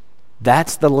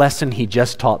 That's the lesson he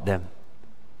just taught them.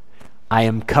 I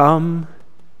am come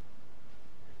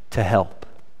to help.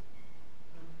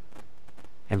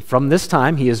 And from this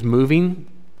time, he is moving.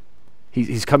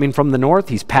 He's coming from the north.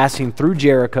 He's passing through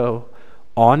Jericho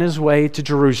on his way to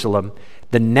Jerusalem,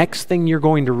 The next thing you're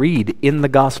going to read in the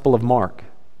Gospel of Mark,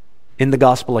 in the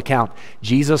Gospel account,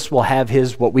 Jesus will have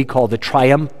his, what we call the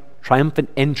triumphant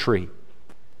entry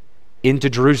into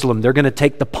Jerusalem. They're going to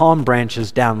take the palm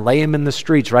branches down, lay him in the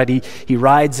streets, right? He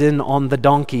rides in on the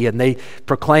donkey and they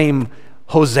proclaim,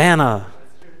 Hosanna,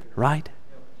 right?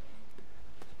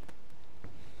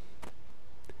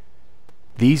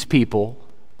 These people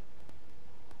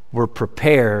were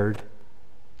prepared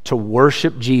to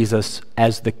worship Jesus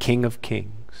as the King of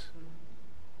Kings.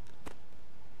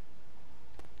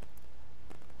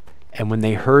 And when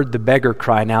they heard the beggar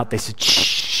crying out, they said,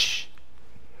 shh,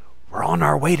 we're on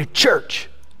our way to church.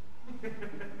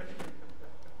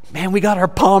 Man, we got our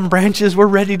palm branches. We're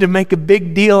ready to make a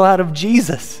big deal out of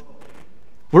Jesus.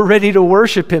 We're ready to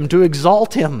worship him, to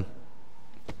exalt him.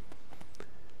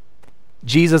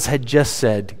 Jesus had just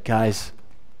said, guys,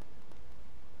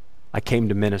 I came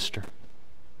to minister.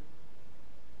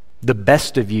 The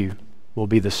best of you will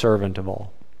be the servant of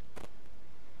all.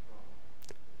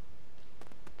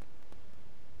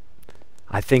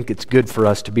 I think it's good for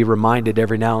us to be reminded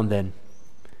every now and then,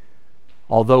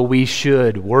 although we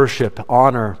should worship,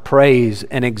 honor, praise,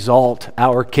 and exalt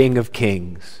our King of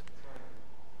Kings,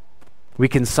 we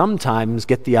can sometimes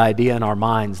get the idea in our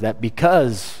minds that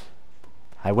because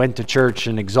I went to church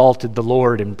and exalted the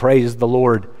Lord and praised the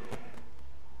Lord,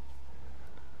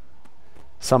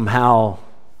 somehow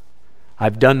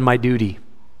I've done my duty.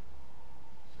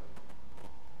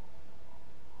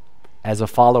 As a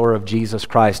follower of Jesus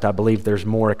Christ, I believe there's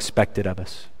more expected of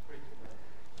us.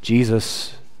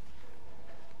 Jesus,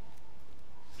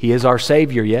 he is our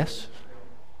Savior, yes,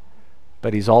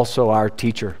 but he's also our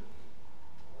teacher.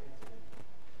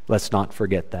 Let's not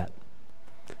forget that.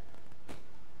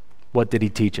 What did he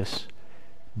teach us?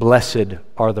 Blessed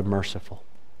are the merciful.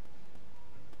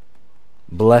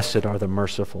 Blessed are the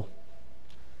merciful.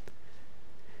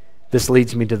 This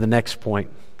leads me to the next point,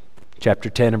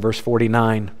 chapter 10 and verse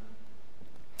 49.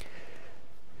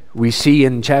 We see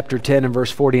in chapter 10 and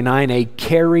verse 49 a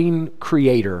caring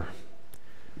creator.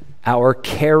 Our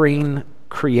caring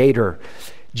creator.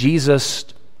 Jesus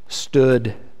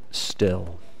stood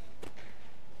still.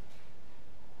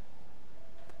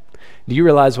 Do you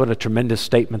realize what a tremendous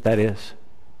statement that is?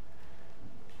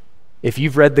 If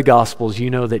you've read the Gospels, you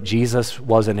know that Jesus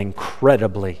was an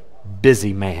incredibly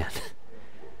busy man.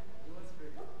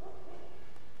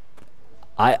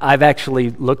 I've actually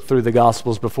looked through the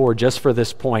Gospels before just for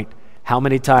this point. How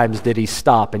many times did he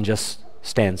stop and just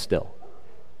stand still?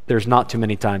 There's not too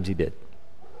many times he did.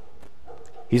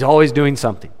 He's always doing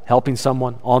something, helping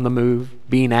someone, on the move,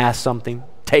 being asked something,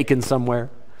 taken somewhere.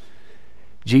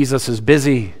 Jesus is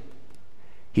busy.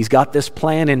 He's got this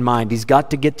plan in mind. He's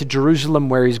got to get to Jerusalem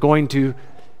where he's going to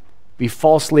be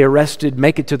falsely arrested,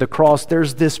 make it to the cross.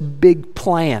 There's this big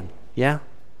plan, yeah?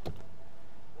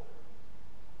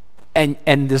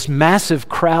 And this massive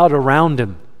crowd around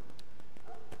him.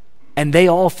 And they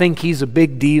all think he's a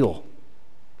big deal.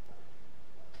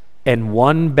 And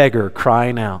one beggar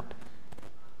crying out,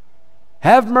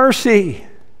 have mercy.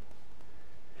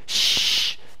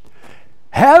 Shh.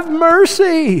 Have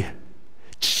mercy.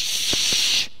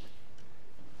 Shh.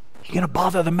 You're going to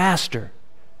bother the master.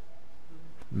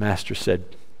 The master said,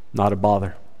 not a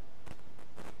bother.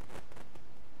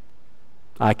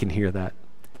 I can hear that.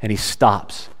 And he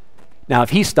stops. Now,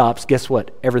 if he stops, guess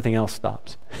what? Everything else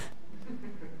stops.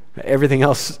 Everything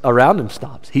else around him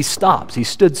stops. He stops. He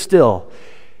stood still.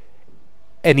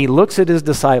 And he looks at his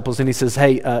disciples and he says,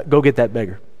 hey, go get that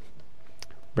beggar.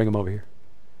 Bring him over here.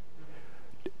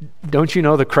 Don't you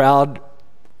know the crowd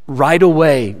right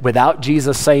away, without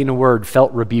Jesus saying a word,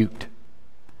 felt rebuked?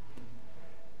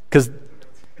 Because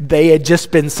they had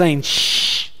just been saying,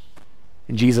 shh.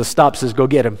 And Jesus stops, says, go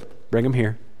get him. Bring him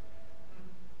here.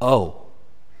 Oh.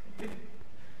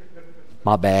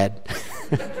 My bad.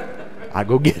 I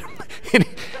go get him.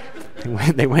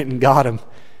 They went and got him.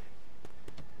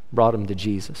 Brought him to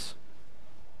Jesus.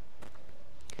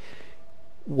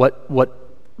 What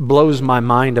blows my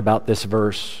mind about this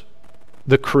verse,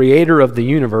 the creator of the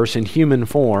universe in human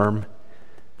form,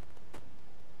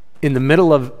 in the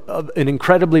middle of an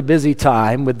incredibly busy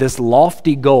time with this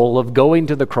lofty goal of going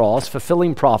to the cross,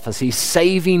 fulfilling prophecy,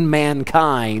 saving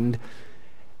mankind,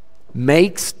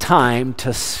 makes time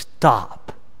to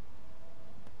stop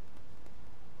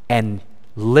and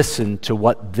listen to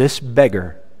what this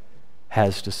beggar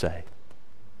has to say.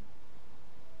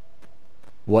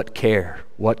 What care,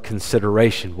 what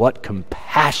consideration, what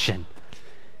compassion.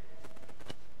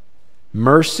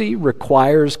 Mercy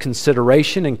requires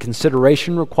consideration, and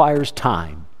consideration requires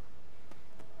time.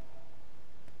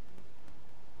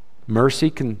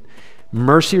 Mercy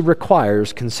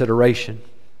requires consideration.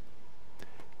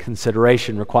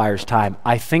 consideration requires time.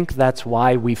 I think that's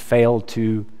why we fail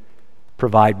to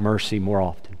provide mercy more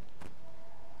often.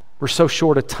 We're so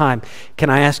short of time. Can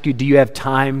I ask you, do you have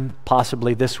time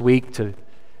possibly this week to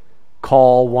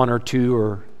call 1 or 2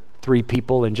 or 3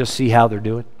 people and just see how they're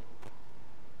doing?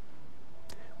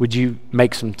 Would you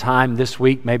make some time this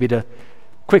week maybe to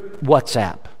quick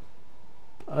WhatsApp,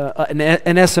 an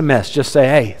SMS, just say,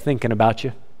 hey, thinking about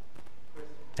you.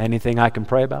 Anything I can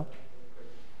pray about?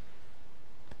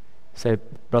 Say,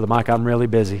 Brother Mike, I'm really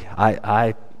busy.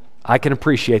 I can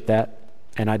appreciate that,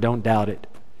 and I don't doubt it.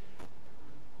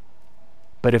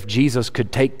 But if Jesus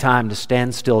could take time to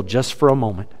stand still just for a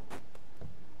moment,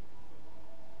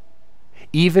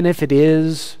 even if it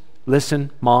is,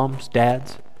 listen, moms,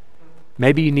 dads,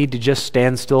 maybe you need to just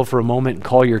stand still for a moment and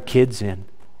call your kids in.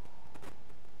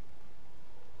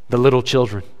 The little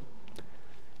children.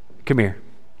 Come here.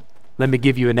 Let me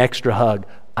give you an extra hug.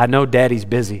 I know Daddy's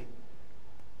busy.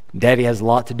 Daddy has a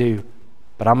lot to do,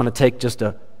 but I'm going to take just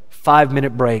a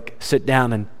 5-minute break, sit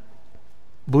down, and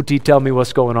Booty, tell me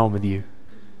what's going on with you.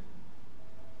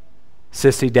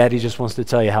 Sissy, Daddy just wants to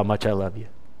tell you how much I love you.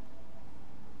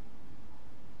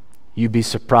 You'd be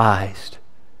surprised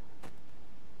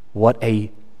what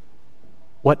a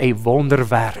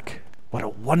wonderwerk, what a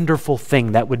wonderful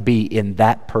thing that would be in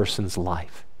that person's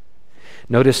life.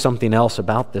 Notice something else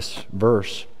about this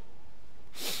verse.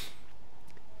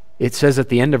 It says at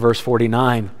the end of verse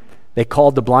 49, they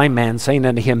called the blind man, saying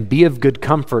unto him, Be of good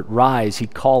comfort, rise, he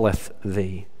calleth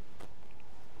thee.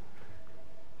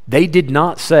 They did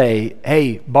not say,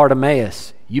 Hey,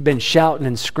 Bartimaeus, you've been shouting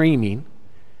and screaming.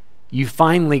 You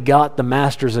finally got the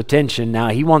master's attention. Now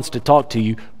he wants to talk to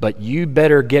you, but you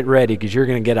better get ready because you're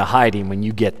going to get a hiding when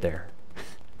you get there.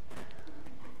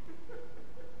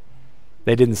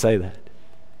 They didn't say that.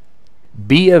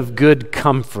 Be of good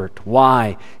comfort.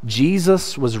 Why?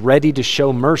 Jesus was ready to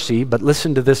show mercy, but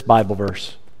listen to this Bible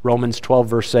verse. Romans 12,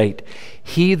 verse 8.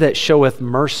 He that showeth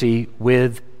mercy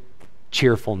with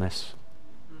cheerfulness.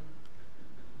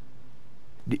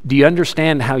 Do you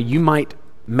understand how you might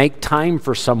make time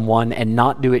for someone and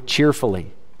not do it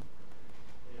cheerfully?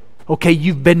 Okay,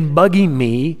 you've been bugging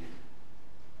me.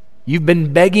 You've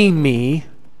been begging me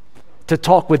to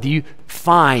talk with you.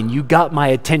 Fine, you got my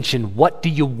attention. What do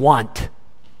you want?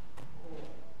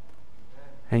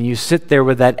 And you sit there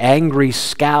with that angry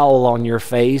scowl on your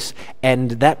face,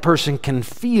 and that person can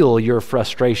feel your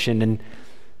frustration, and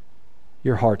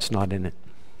your heart's not in it.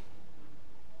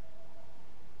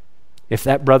 If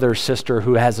that brother or sister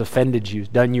who has offended you,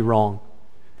 done you wrong,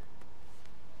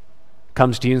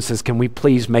 comes to you and says, Can we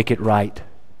please make it right?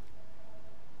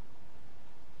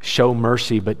 Show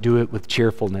mercy, but do it with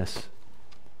cheerfulness.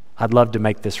 I'd love to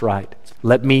make this right.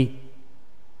 Let me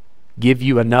give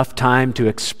you enough time to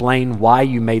explain why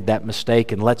you made that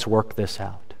mistake, and let's work this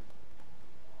out.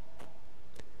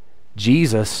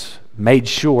 Jesus made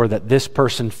sure that this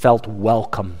person felt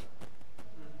welcome.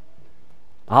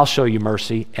 I'll show you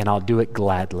mercy, and I'll do it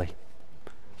gladly.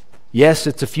 Yes,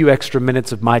 it's a few extra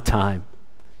minutes of my time,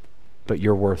 but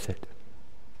you're worth it.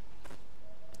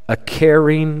 A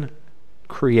caring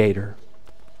Creator.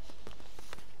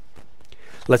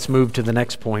 Let's move to the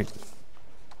next point.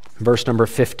 Verse number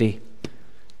 50.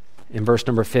 In verse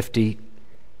number 50,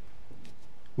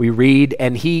 we read,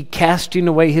 And he, casting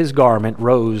away his garment,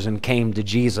 rose and came to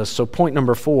Jesus. So point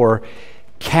number 4,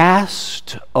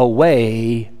 cast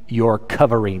away your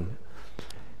covering.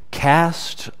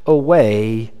 Cast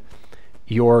away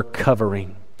your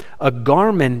covering. A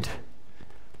garment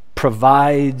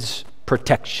provides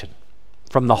protection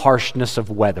from the harshness of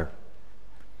weather,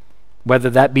 whether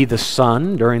that be the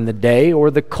sun during the day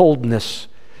or the coldness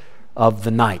of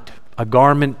the night. A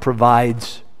garment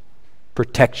provides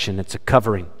protection. It's a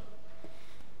covering.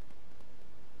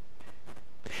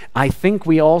 I think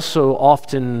we also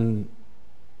often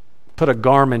put a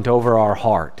garment over our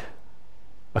heart,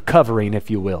 a covering, if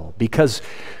you will, because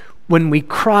when we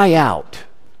cry out,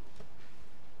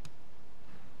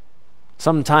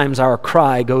 sometimes our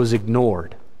cry goes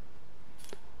ignored.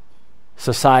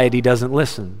 Society doesn't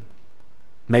listen.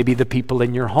 Maybe the people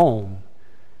in your home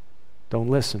don't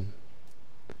listen.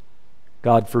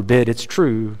 God forbid, it's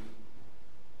true.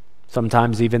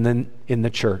 Sometimes even in the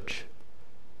church,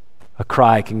 a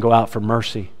cry can go out for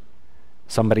mercy.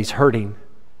 Somebody's hurting,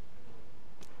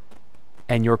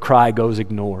 and your cry goes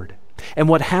ignored. And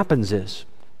what happens is,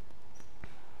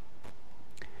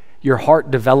 your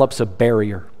heart develops a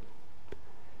barrier.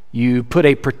 You put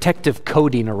a protective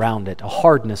coating around it, a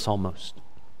hardness almost,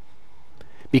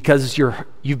 because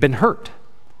you've been hurt.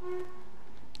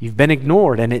 You've been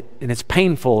ignored, and it's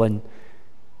painful, and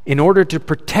in order to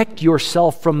protect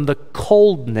yourself from the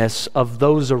coldness of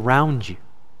those around you.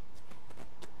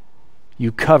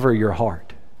 You cover your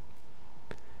heart.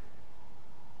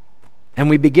 And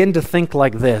we begin to think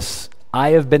like this: I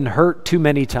have been hurt too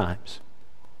many times,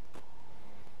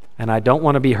 and I don't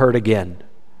want to be hurt again.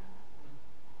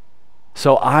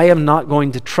 So I am not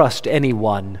going to trust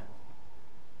anyone,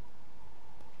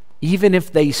 even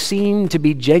if they seem to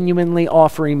be genuinely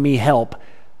offering me help.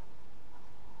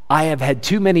 I have had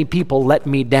too many people let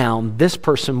me down. This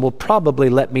person will probably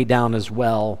let me down as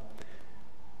well.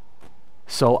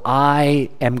 So I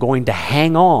am going to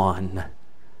hang on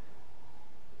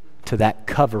to that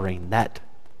covering, that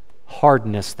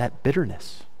hardness, that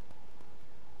bitterness.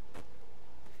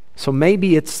 So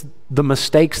maybe it's the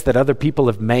mistakes that other people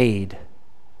have made,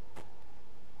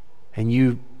 and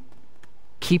you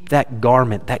keep that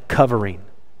garment, that covering,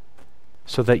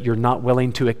 so that you're not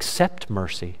willing to accept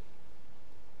mercy.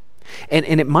 And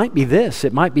it might be this.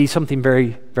 It might be something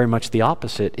very, very much the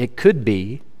opposite. It could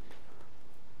be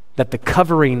that the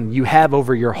covering you have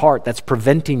over your heart that's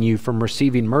preventing you from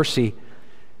receiving mercy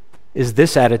is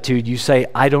this attitude. You say,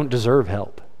 I don't deserve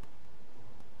help.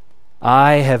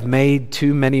 I have made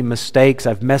too many mistakes.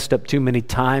 I've messed up too many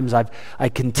times. I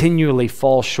continually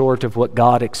fall short of what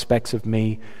God expects of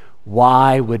me.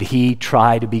 Why would He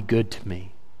try to be good to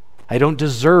me? I don't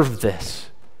deserve this.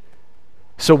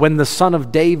 So when the Son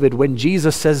of David, when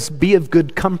Jesus says, be of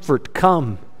good comfort,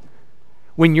 come.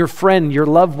 When your friend, your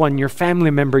loved one, your family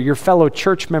member, your fellow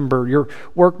church member, your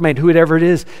workmate, whoever it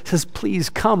is, says, please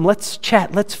come, let's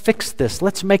chat, let's fix this,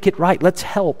 let's make it right, let's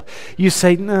help. You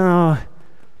say, no,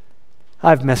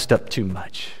 I've messed up too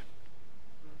much.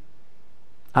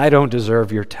 I don't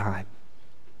deserve your time.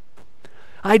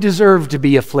 I deserve to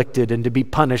be afflicted and to be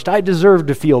punished. I deserve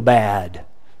to feel bad.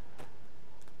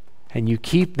 And you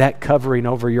keep that covering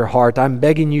over your heart. I'm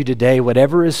begging you today,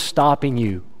 whatever is stopping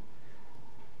you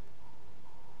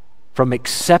from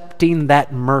accepting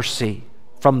that mercy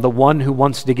from the one who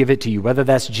wants to give it to you, whether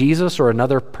that's Jesus or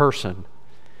another person,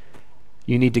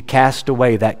 you need to cast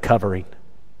away that covering.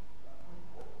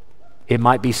 It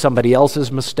might be somebody else's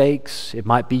mistakes. It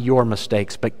might be your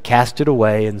mistakes, but cast it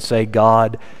away and say,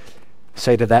 God,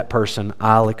 say to that person,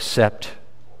 I'll accept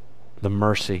the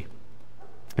mercy.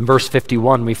 In verse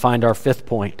 51, we find our fifth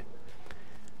point.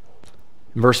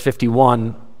 In verse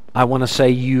 51, I want to say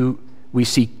we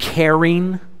see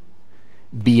caring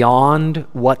beyond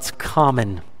what's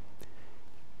common.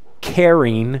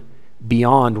 Caring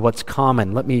beyond what's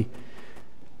common. Let me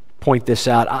point this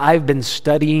out. I've been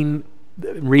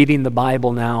reading the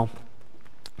Bible now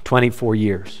 24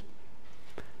 years.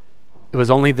 It was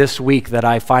only this week that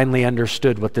I finally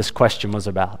understood what this question was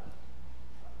about.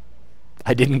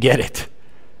 I didn't get it.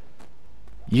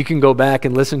 You can go back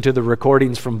and listen to the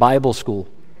recordings from Bible school.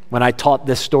 When I taught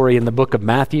this story in the book of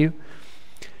Matthew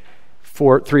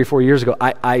 3 or 4 years ago,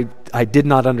 I did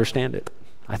not understand it.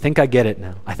 I think I get it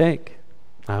now. I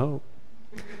hope.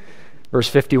 Verse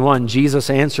 51, Jesus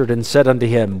answered and said unto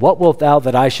him, what wilt thou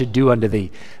that I should do unto thee?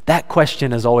 That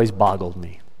question has always boggled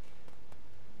me.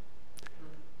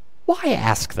 Why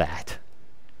ask that?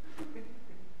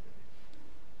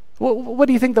 What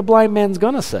do you think the blind man's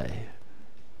going to say?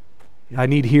 I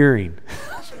need hearing.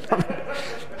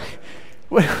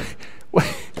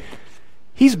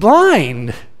 He's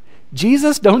blind.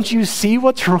 Jesus, don't you see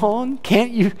what's wrong?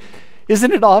 Can't you?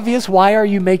 Isn't it obvious? Why are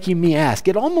you making me ask?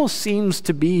 It almost seems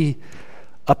to be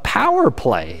a power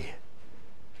play.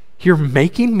 You're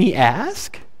making me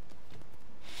ask?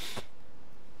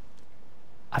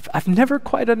 I've never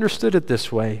quite understood it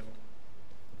this way.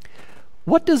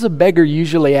 What does a beggar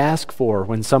usually ask for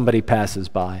when somebody passes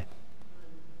by?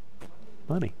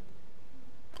 Money.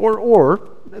 Or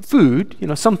food,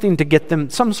 something to get them,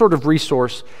 some sort of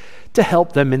resource to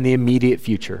help them in the immediate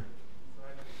future.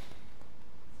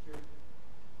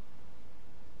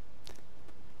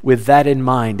 With that in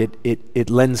mind, it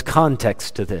lends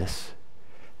context to this.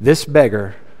 This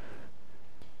beggar,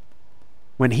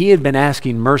 when he had been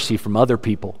asking mercy from other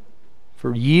people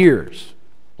for years,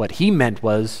 what he meant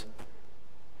was,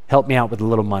 help me out with a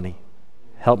little money.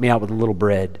 Help me out with a little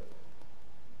bread.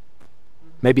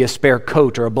 Maybe a spare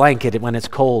coat or a blanket when it's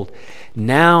cold.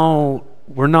 Now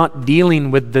we're not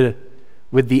dealing with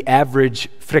the average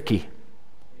friki.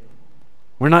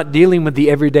 We're not dealing with the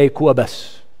everyday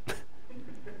kuabas.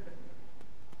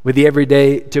 With the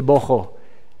everyday tibojo.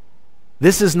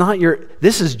 This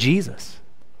is Jesus.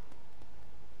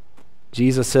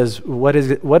 Jesus says, what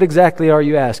exactly are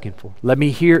you asking for? Let me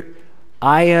hear.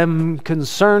 I am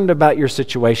concerned about your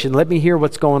situation. Let me hear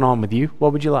what's going on with you.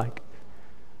 What would you like?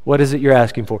 What is it you're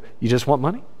asking for? You just want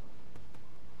money?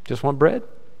 Just want bread?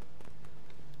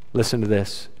 listen to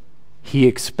this, he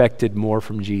expected more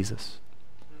from Jesus.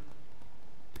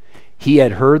 He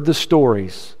had heard the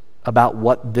stories about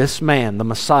what this man, the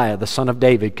Messiah, the Son of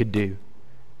David, could do.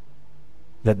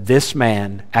 That this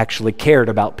man actually cared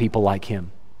about people like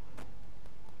him.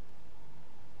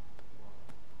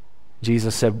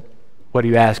 Jesus said, what are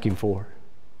you asking for?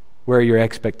 Where are your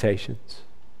expectations?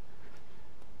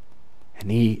 And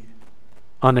he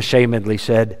unashamedly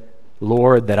said,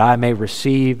 Lord, that I might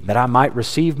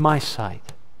receive my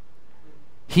sight.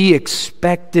 He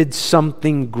expected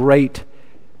something great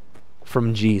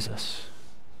from Jesus.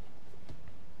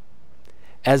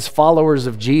 As followers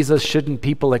of Jesus, shouldn't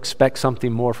people expect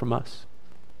something more from us?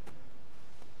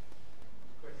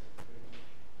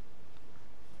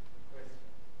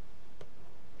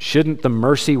 Shouldn't the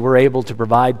mercy we're able to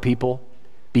provide people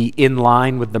be in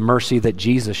line with the mercy that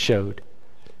Jesus showed?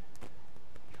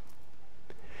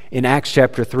 In Acts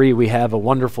chapter 3, we have a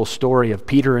wonderful story of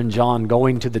Peter and John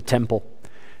going to the temple.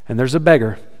 And there's a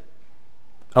beggar,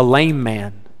 a lame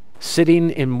man, sitting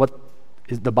in what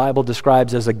the Bible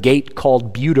describes as a gate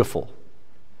called Beautiful.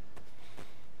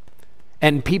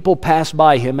 And people passed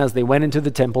by him as they went into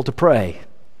the temple to pray,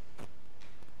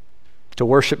 to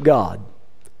worship God.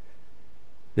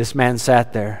 This man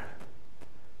sat there.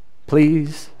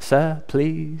 Please, sir,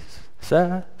 please,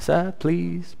 sir,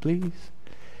 please, please.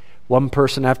 One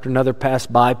person after another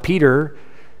passed by. Peter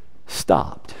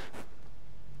stopped.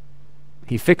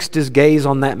 He fixed his gaze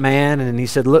on that man and he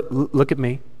said, look at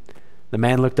me. The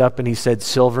man looked up and he said,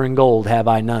 silver and gold have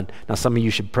I none. Now some of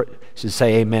you should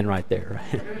say amen right there.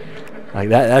 Right?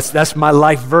 Like that's my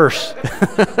life verse.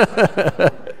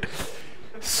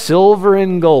 Silver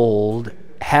and gold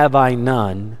have I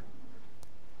none.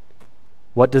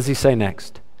 What does he say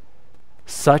next?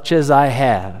 Such as I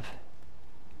have,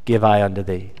 give I unto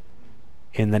thee.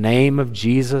 In the name of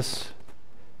Jesus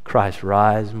Christ,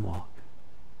 rise and walk.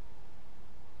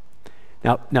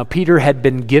 Now Peter had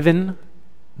been given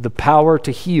the power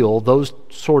to heal those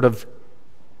sort of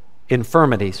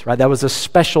infirmities, right? That was a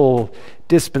special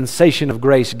dispensation of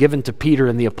grace given to Peter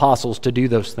and the apostles to do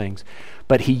those things.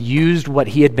 But he used what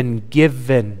he had been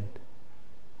given.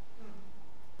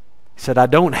 He said, I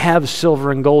don't have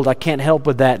silver and gold. I can't help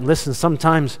with that. And listen,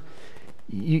 sometimes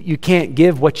you can't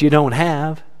give what you don't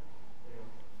have.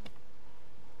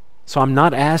 So I'm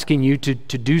not asking you to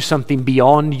do something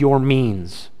beyond your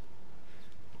means.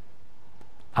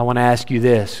 I want to ask you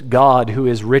this. God, who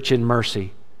is rich in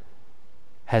mercy,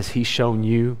 has He shown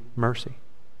you mercy?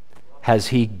 Has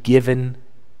He given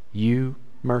you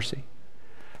mercy?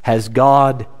 Has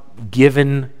God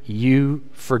given you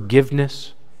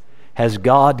forgiveness? Has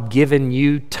God given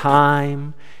you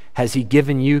time? Has He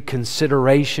given you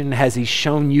consideration? Has He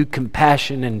shown you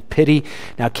compassion and pity?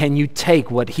 Now, can you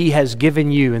take what He has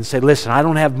given you and say, listen, I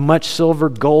don't have much silver,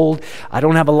 gold. I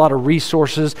don't have a lot of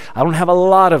resources. I don't have a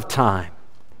lot of time.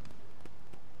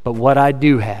 But what I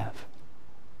do have,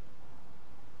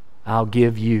 I'll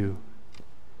give you,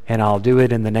 and I'll do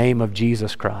it in the name of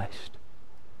Jesus Christ.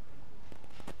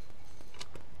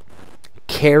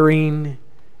 Caring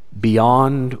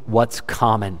beyond what's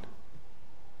common.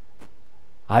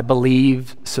 I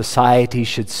believe society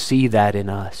should see that in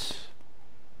us.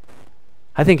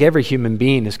 I think every human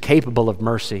being is capable of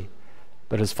mercy,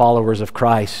 but as followers of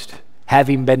Christ,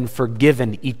 having been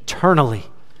forgiven eternally,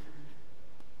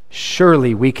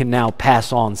 surely we can now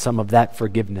pass on some of that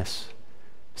forgiveness,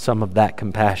 some of that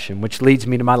compassion, which leads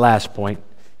me to my last point,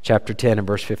 chapter 10 and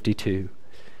verse 52.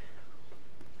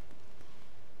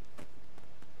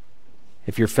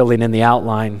 If you're filling in the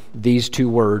outline, these two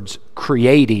words,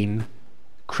 creating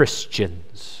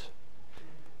Christians.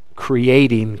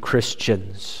 Creating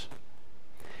Christians.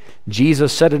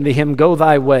 Jesus said unto him, go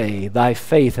thy way, thy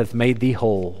faith hath made thee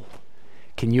whole.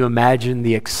 Can you imagine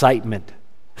the excitement?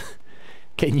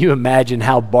 Can you imagine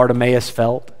how Bartimaeus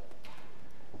felt?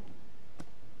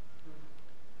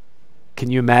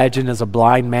 Can you imagine as a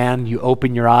blind man, you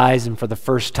open your eyes and for the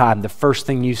first time, the first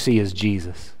thing you see is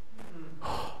Jesus.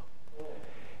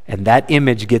 And that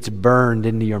image gets burned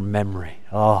into your memory.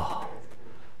 Oh.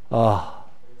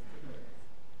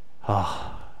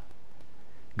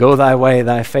 Go thy way,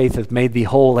 thy faith hath made thee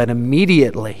whole. And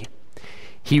immediately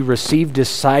he received his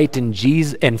sight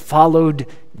and followed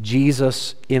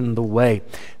Jesus in the way.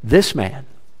 This man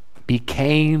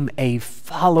became a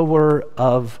follower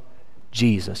of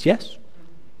Jesus. Yes?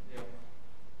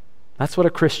 That's what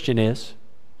a Christian is.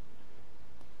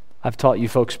 I've taught you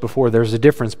folks before, there's a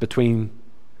difference between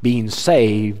being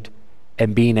saved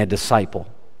and being a disciple.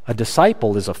 A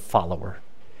disciple is a follower.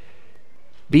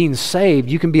 Being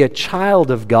saved, you can be a child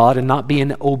of God and not be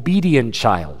an obedient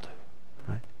child.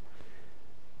 Right?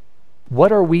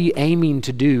 What are we aiming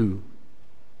to do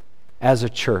as a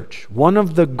church? One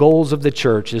of the goals of the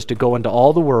church is to go into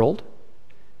all the world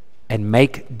and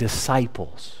make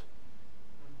disciples.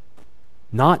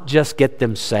 Not just get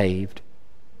them saved,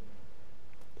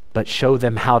 but show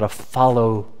them how to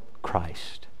follow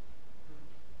Christ.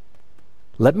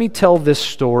 Let me tell this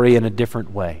story in a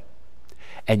different way,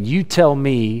 and you tell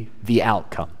me the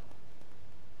outcome.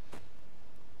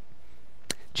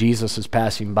 Jesus is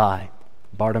passing by.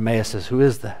 Bartimaeus says, "Who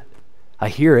is that?" "I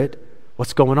hear it.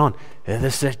 What's going on?"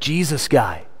 "This is that Jesus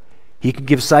guy. He can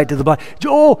give sight to the blind."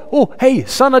 Oh, hey,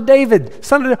 son of David,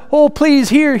 oh, please,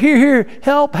 here,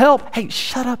 help. Hey,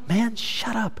 shut up, man,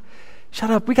 shut up.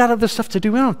 We got other stuff to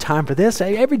do. We don't have time for this.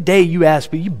 Every day you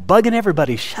ask me, you bugging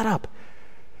everybody. Shut up.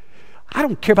 I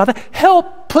don't care about that.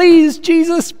 Help, please,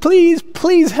 Jesus,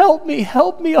 please help me.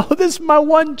 Oh, this is my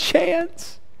one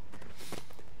chance.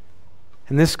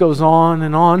 And this goes on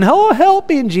and on. "Oh, help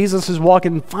me." And Jesus is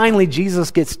walking. Finally,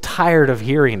 Jesus gets tired of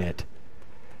hearing it.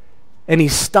 And he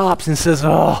stops and says,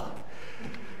 Oh,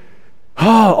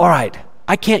 all right.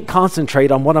 I can't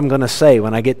concentrate on what I'm going to say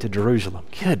when I get to Jerusalem.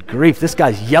 Good grief, this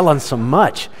guy's yelling so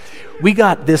much. We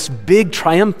got this big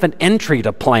triumphant entry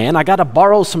to plan. I got to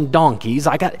borrow some donkeys.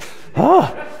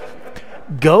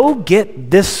 Go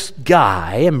get this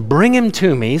guy and bring him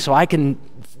to me so I can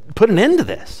put an end to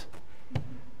this.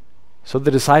 So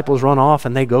the disciples run off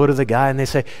and they go to the guy and they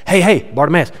say, Hey,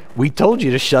 Bartimaeus, we told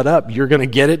you to shut up. You're going to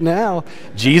get it now.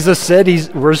 Jesus said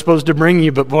we're supposed to bring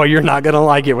you, but boy, you're not going to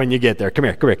like it when you get there. Come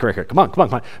here. Come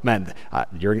on. Man,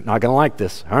 you're not going to like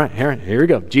this. All right, here we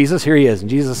go. Jesus, here he is. And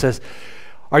Jesus says,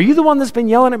 "Are you the one that's been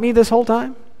yelling at me this whole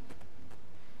time?"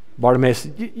 Bartimaeus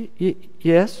says,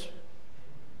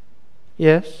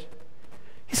 Yes.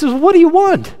 He says, "What do you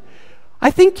want? I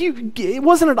think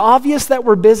wasn't it obvious that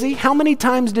we're busy? How many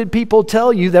times did people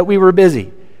tell you that we were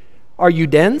busy? Are you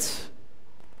dense?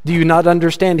 Do you not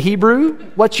understand Hebrew?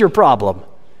 What's your problem?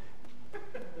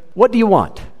 What do you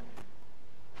want?"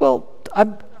 "Well,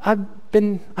 I've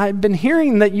been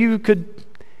hearing that you could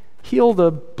heal the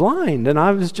blind, and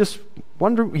I was just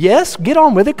wondering." "Yes, get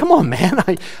on with it. Come on, man.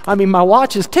 I mean, my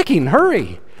watch is ticking.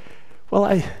 Hurry." "Well,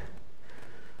 I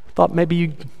thought maybe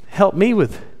you'd help me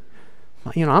with,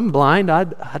 I'm blind.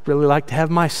 I'd really like to have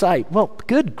my sight." "Well,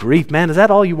 good grief, man. Is that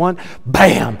all you want?"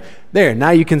 Bam! There, now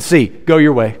you can see. Go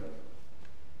your way.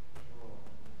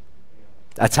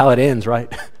 That's how it ends,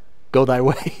 right? Go thy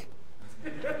way.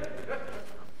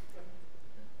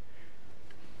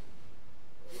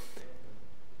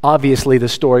 Obviously, the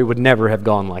story would never have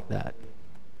gone like that.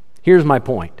 Here's my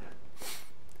point.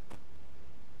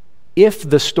 If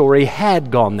the story had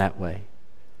gone that way,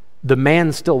 the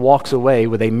man still walks away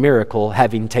with a miracle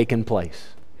having taken place.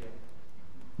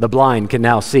 The blind can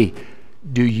now see.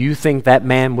 Do you think that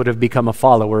man would have become a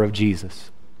follower of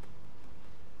Jesus?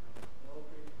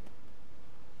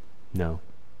 No.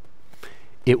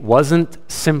 It wasn't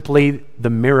simply the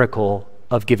miracle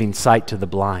of giving sight to the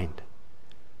blind.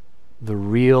 The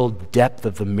real depth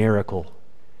of the miracle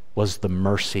was the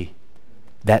mercy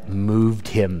that moved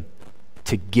him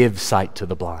to give sight to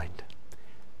the blind.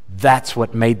 That's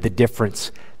what made the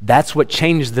difference. That's what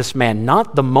changed this man,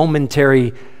 not the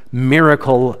momentary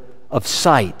miracle of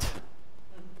sight.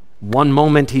 One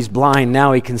moment he's blind,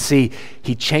 now he can see.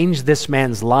 He changed this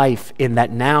man's life in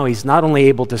that now he's not only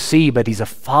able to see, but he's a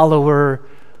follower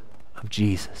of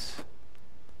Jesus.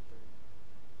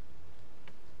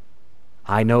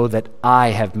 I know that I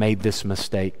have made this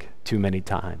mistake too many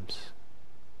times.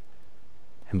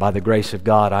 And by the grace of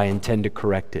God, I intend to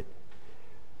correct it.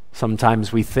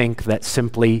 Sometimes we think that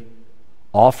simply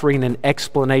offering an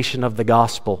explanation of the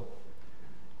gospel,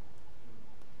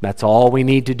 that's all we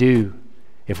need to do.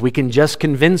 If we can just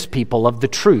convince people of the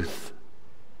truth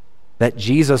that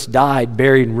Jesus died,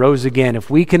 buried, and rose again, if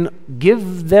we can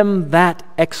give them that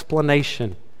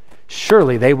explanation,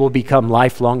 surely they will become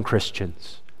lifelong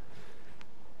Christians.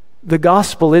 The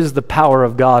gospel is the power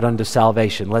of God unto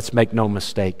salvation. Let's make no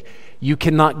mistake. You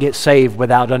cannot get saved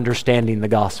without understanding the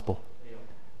gospel.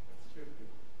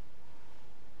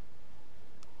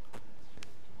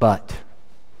 But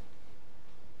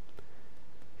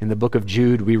in the book of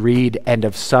Jude, we read, "And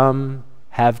of some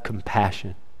have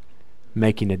compassion,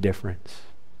 making a difference."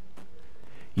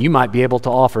 You might be able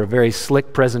to offer a very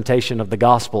slick presentation of the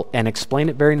gospel and explain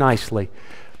it very nicely,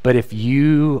 but if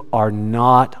you are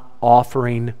not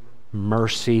offering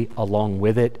mercy along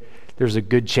with it, there's a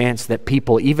good chance that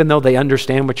people, even though they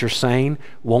understand what you're saying,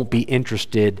 won't be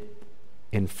interested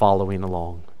in following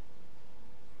along.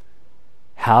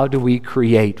 How do we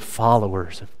create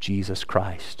followers of Jesus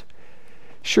Christ?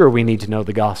 Sure, we need to know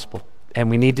the gospel,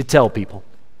 and we need to tell people.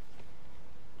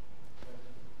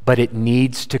 but it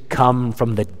needs to come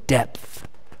from the depth,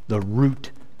 the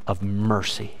root of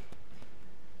mercy.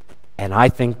 And I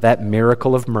think that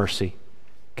miracle of mercy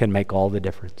can make all the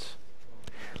difference.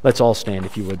 Let's all stand,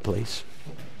 if you would, please.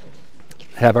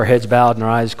 Have our heads bowed and our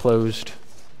eyes closed.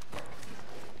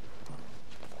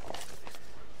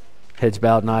 Heads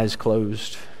bowed and eyes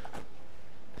closed.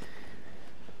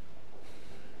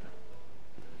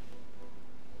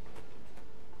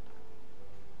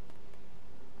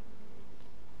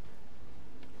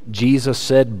 Jesus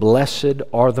said, "Blessed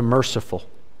are the merciful,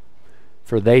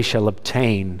 for they shall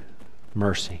obtain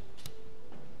mercy."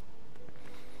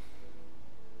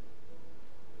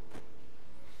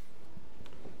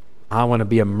 I want to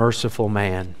be a merciful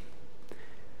man.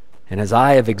 And as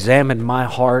I have examined my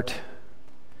heart,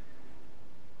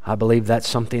 I believe that's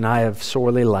something I have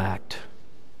sorely lacked.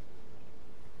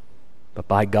 But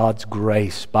by God's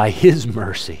grace, by His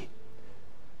mercy,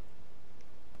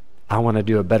 I want to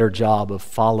do a better job of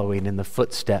following in the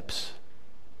footsteps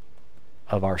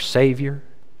of our Savior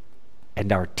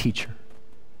and our Teacher.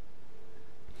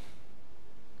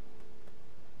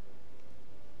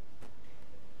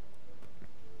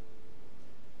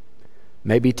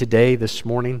 Maybe today, this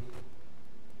morning,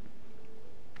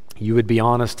 you would be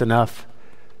honest enough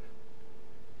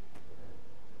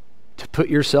to put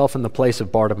yourself in the place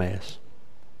of Bartimaeus.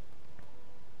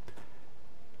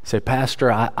 Say,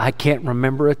 "Pastor, I can't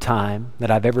remember a time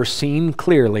that I've ever seen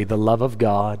clearly the love of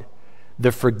God,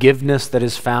 the forgiveness that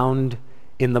is found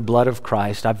in the blood of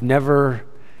Christ. I've never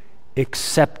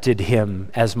accepted Him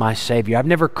as my Savior. I've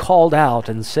never called out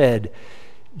and said,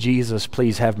 'Jesus,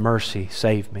 please have mercy,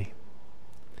 save me.'"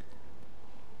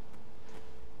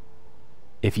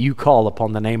 If you call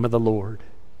upon the name of the Lord,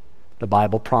 the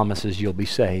Bible promises you'll be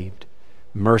saved.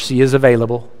 Mercy is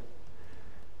available.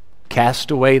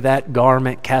 Cast away that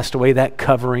garment, cast away that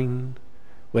covering,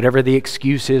 whatever the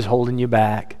excuse is holding you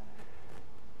back.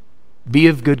 Be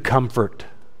of good comfort.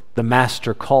 The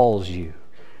Master calls you.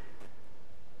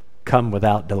 Come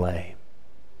without delay.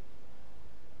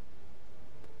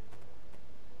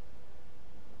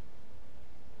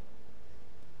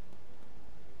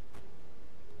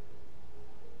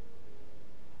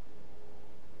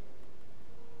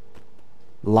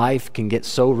 Life can get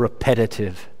so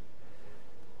repetitive,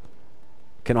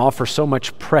 can offer so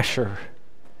much pressure.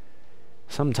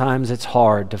 Sometimes it's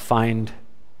hard to find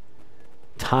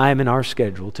time in our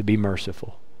schedule to be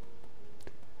merciful.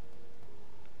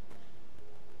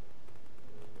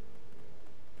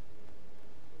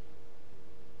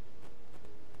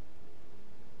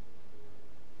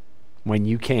 When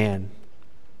you can,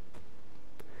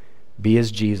 be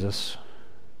as Jesus,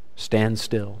 stand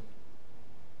still,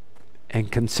 and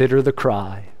consider the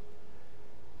cry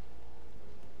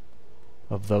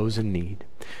of those in need.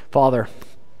 Father,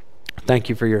 thank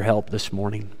you for your help this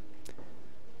morning.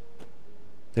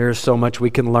 There is so much we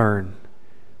can learn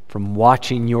from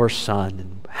watching your Son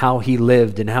and how He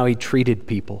lived and how He treated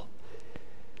people.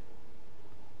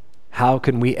 How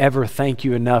can we ever thank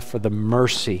you enough for the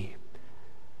mercy,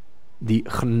 the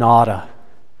gnada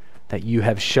that you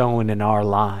have shown in our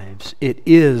lives? It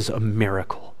is a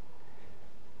miracle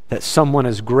that someone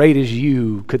as great as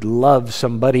you could love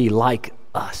somebody like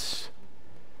us.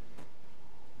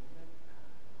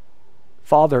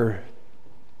 Father,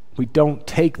 we don't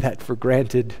take that for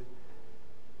granted.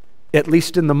 At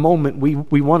least in the moment, we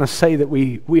want to say that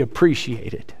we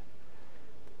appreciate it.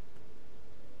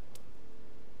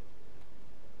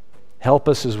 Help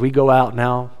us as we go out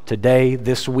now, today,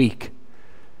 this week,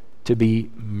 to be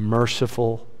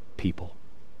merciful people.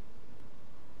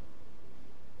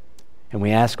 And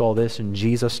we ask all this in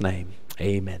Jesus' name.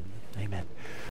 Amen. Amen.